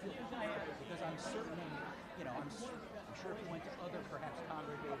everyone feel comfortable because I'm certain, I'm sure if you went to other perhaps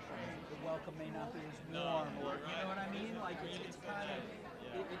congregations, the welcome may not be as warm, or you know what I mean? Like it's kind of,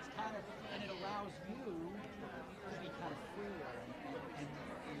 and it allows you to be kind of freer and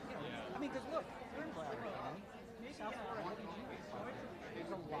I mean, because look, we're in Broward County, South Florida,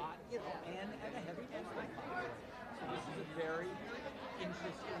 there's a lot, and a heavy Muslim population. So this is a very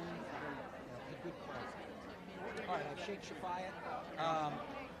interesting, a good place. All right, I have Sheikh Shafaya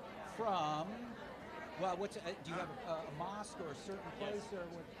from, well, do you have a mosque or a certain place or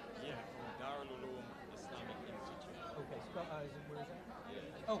what? Yeah, from Darul Uloom Islamic Institute. Okay, where is that?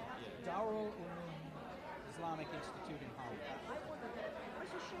 Oh, Darul Uloom Islamic Institute in Hollywood.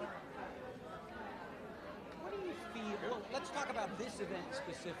 What do you feel? Well, let's talk about this event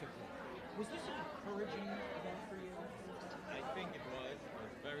specifically. Was this an encouraging event for you? I think it was. It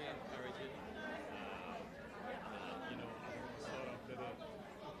was very encouraging. Sort of little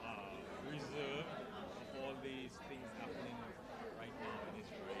reserve of all these things happening right now in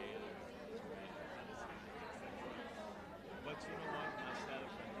Israel, Palestine, etc. But you know what? Myself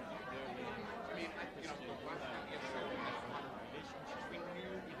and Christian, we have a relationship with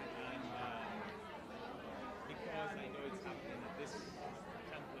you, and because I know it's happening at this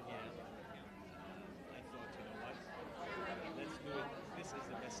temple here, I thought, you know what? Let's do it. This is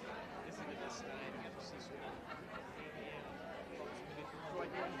the best time. This is the best time to see so many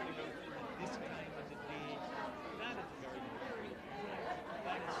this time of the day, that is very important.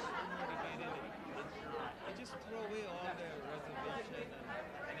 That is so motivated. I just throw away all the reservation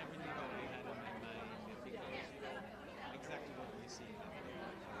and everything that I had in my mind because exactly what we see.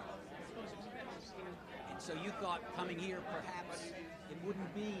 And so you thought coming here, perhaps it wouldn't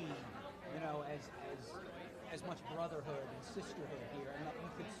be, as much brotherhood and sisterhood here, and that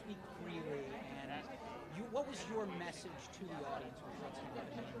you could speak freely. And what was your message to the audience with what's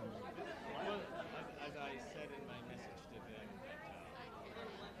happening? Well, as I said in my message to them, that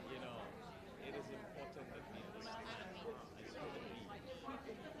it is important that we understand as human beings.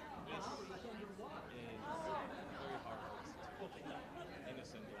 This is very hard.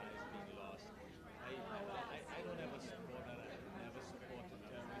 Innocent lives being lost. I don't ever support that. I never supported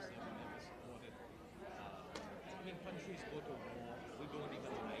terrorism. I never supported. When countries go to war, we don't even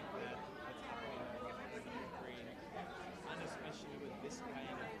like that. What's happening in Ukraine, and especially with this kind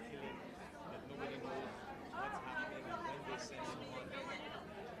of killing that nobody knows what's happening and when they send in one.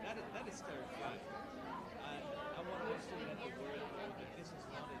 That is terrifying. And I want also to let the world know that this is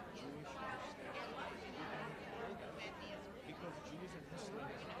not a Jewish Muslim. Because Jews and Muslims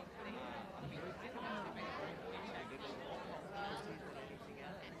are very different. They don't all anything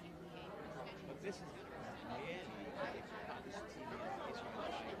else. But this is really a Palestinian Israelite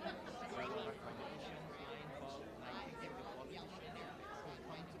where our politicians are involved, and I think if the politicians will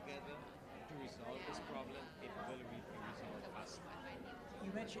come together to resolve this problem, it will be resolved faster.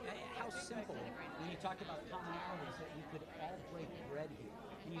 You mentioned how simple, when you talked about commonalities, that you could all break bread here.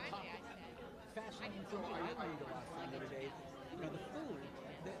 And you talked, fascinating thing I read a lot from you today, the food,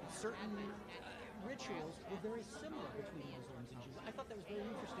 that certain rituals were very similar between Muslims and Jews. I thought that was very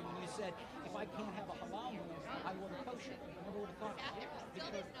interesting when you said, if I can't have a halal meal, I want a kosher. I never would have thought that.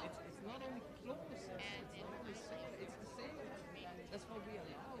 Because it's not only close, it's not only similar, it's the same. That's why we are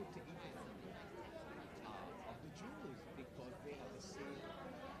allowed to eat the food of the Jews, because they have the same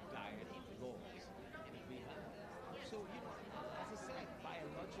diet laws that we have. So, you know, as I said,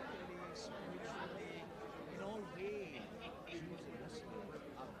 biologically, spiritually, in all ways, Jews and Muslims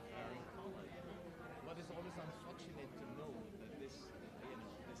are very common. But it's always unfortunate to know that this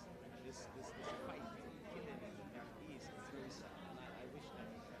fight, killing in the Middle East is very sad. And I wish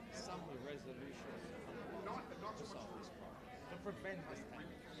that some resolution to solve this problem, to prevent this kind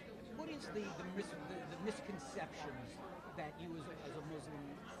of thing. What is the misconceptions that you as a Muslim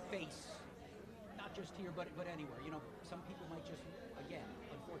face, not just here but anywhere? You know, some people might just, again,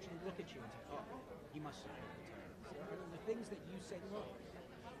 unfortunately look at you and say, oh, he must have been terrorist. Are there the things that you say, look,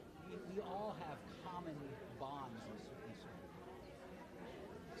 we all have common bonds in certain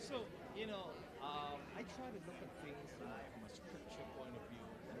So, you know, I try to look at things from a scripture point of view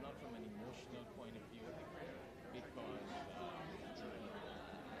and not from an emotional point of view, because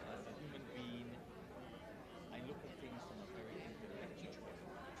as a human being, I look at things from a very intellectual,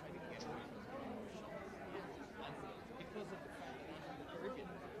 try to get away from the emotions. And because of the fact that I'm from the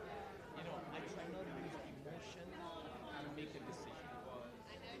Caribbean, you know, I try not to use emotion to make a decision.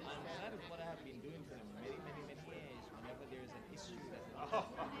 And that is what I have been doing for many, many, many years. Whenever there is an issue that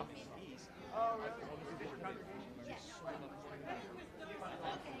in the East, I always look at it from a soul point of view,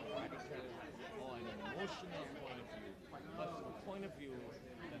 not from a radical or an emotional point of view, but from a point of view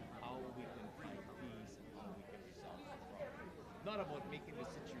that how we can find peace and how we can resolve the problem. Not about making the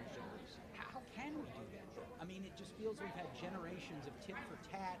situation worse. How can we do that? I mean, it just feels we've had generations of tit for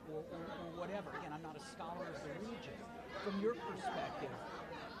tat or whatever. Again, I'm not a scholar of the region. From your perspective,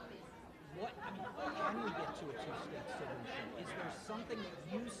 can we get to a two-state solution? Is there something that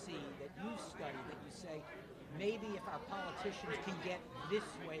you see, that you study, that you say, maybe if our politicians can get this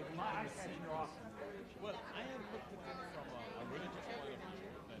way, we can see this? Well, I have looked at it from a religious point of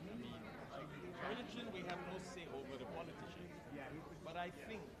view. That, I mean, religion, we have no say over the politicians. But I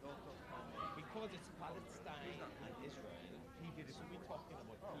think, because it's Palestine and Israel, so we're talking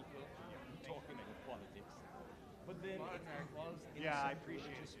about people, we're talking about politics. But then it involves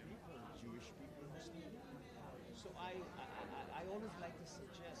religious people, Jewish people, Muslim people. So I always like to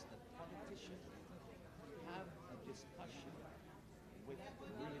suggest that politicians have a discussion with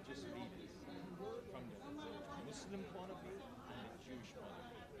religious leaders from the Muslim point of view and the Jewish point of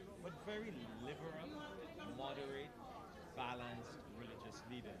view. But very liberal, moderate, balanced religious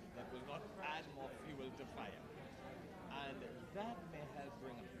leaders that will not add more fuel to fire. And that may help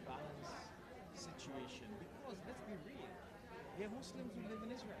bring a balanced situation, because let's be real, there are Muslims who live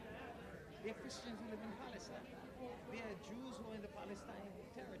in Israel, there are Christians who live in Palestine, there are Jews who are in the Palestine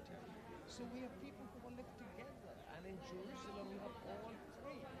territory. So we have people who will live together, and in Jerusalem we have all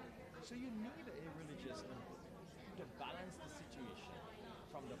three. So you need a religious leader to balance the situation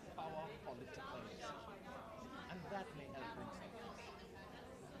from the power political decision, and that may help bring some peace.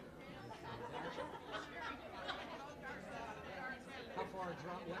 How far a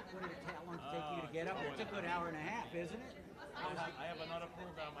drop? What did it take? How long did it take you to get up? It's a good hour and a half, isn't it? I have another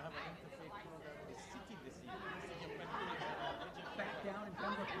program. I have an interfaith program in the city this evening. The city of Pentecostal. Back down in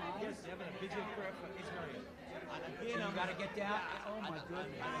Pembroke Pines? Yes, they're having a vigil prayer for Israel. And again, you got to get down? Oh my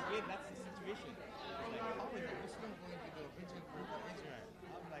goodness. And again, that's the situation. It's like, how is a Muslim going to do a vigil prayer for Israel?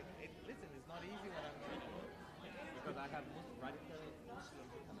 I'm like, listen, it's not easy what I'm trying to do. Because I have radical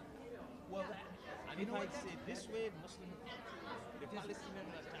Muslims. Well, and if I say this way, Muslim, the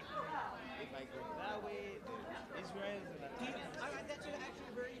Palestinians will attack me. If I go that way, the Israelis will attack me. That's actually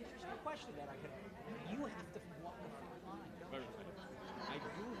a very interesting question that I could. You have to walk the fine line. Very good. I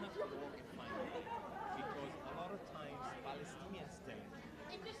do have to walk the fine line, because a lot of times Palestinians tell me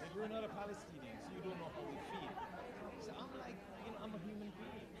that we're not a Palestinian, so you don't know how we feel. So I'm like, I'm a human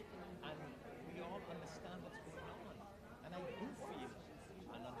being, and we all understand what's going on, and I do feel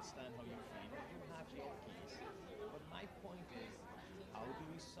and understand how you feel. You have your case. But my point is, how do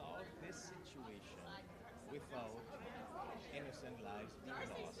we solve this situation without innocent lives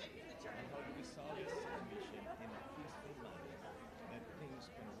being lost? And how do we solve this situation in a peaceful manner that things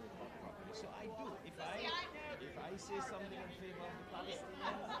can work out properly? So I do. If I say something in favor of the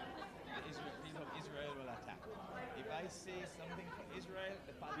Palestinians, the people of Israel will attack. If I say something for Israel,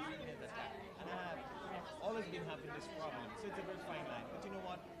 the Palestinians attack. And I have always been having this problem. So it's a very fine line. But you know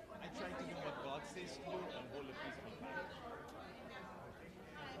what? I try to do what God says to do and hold a peaceful mind.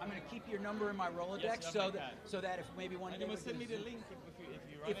 I'm gonna keep your number in my Rolodex Yes, so that if maybe one And day you must we send me can the Zoom- link if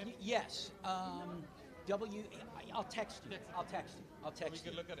you run it. Yes. I'll text you. I'll text you. I'll text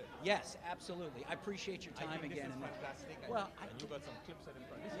can you. look at it. Yes, absolutely. I appreciate your time I think again. This is fantastic. Well, and you got some clips in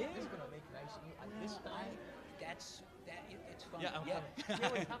front. Yeah. This is going to make nice news at this time. It's fun. Yeah, I'm You know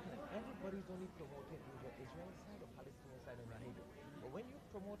what's happening? Everybody's only promoting the Israeli side or Palestinian side of the Nahid. But when you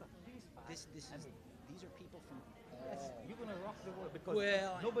promote a peace pact, These are people from. yes, you're going to rock the world because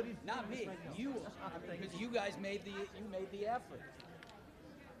Well, nobody's not doing this me. right now. You are, because you guys made the effort.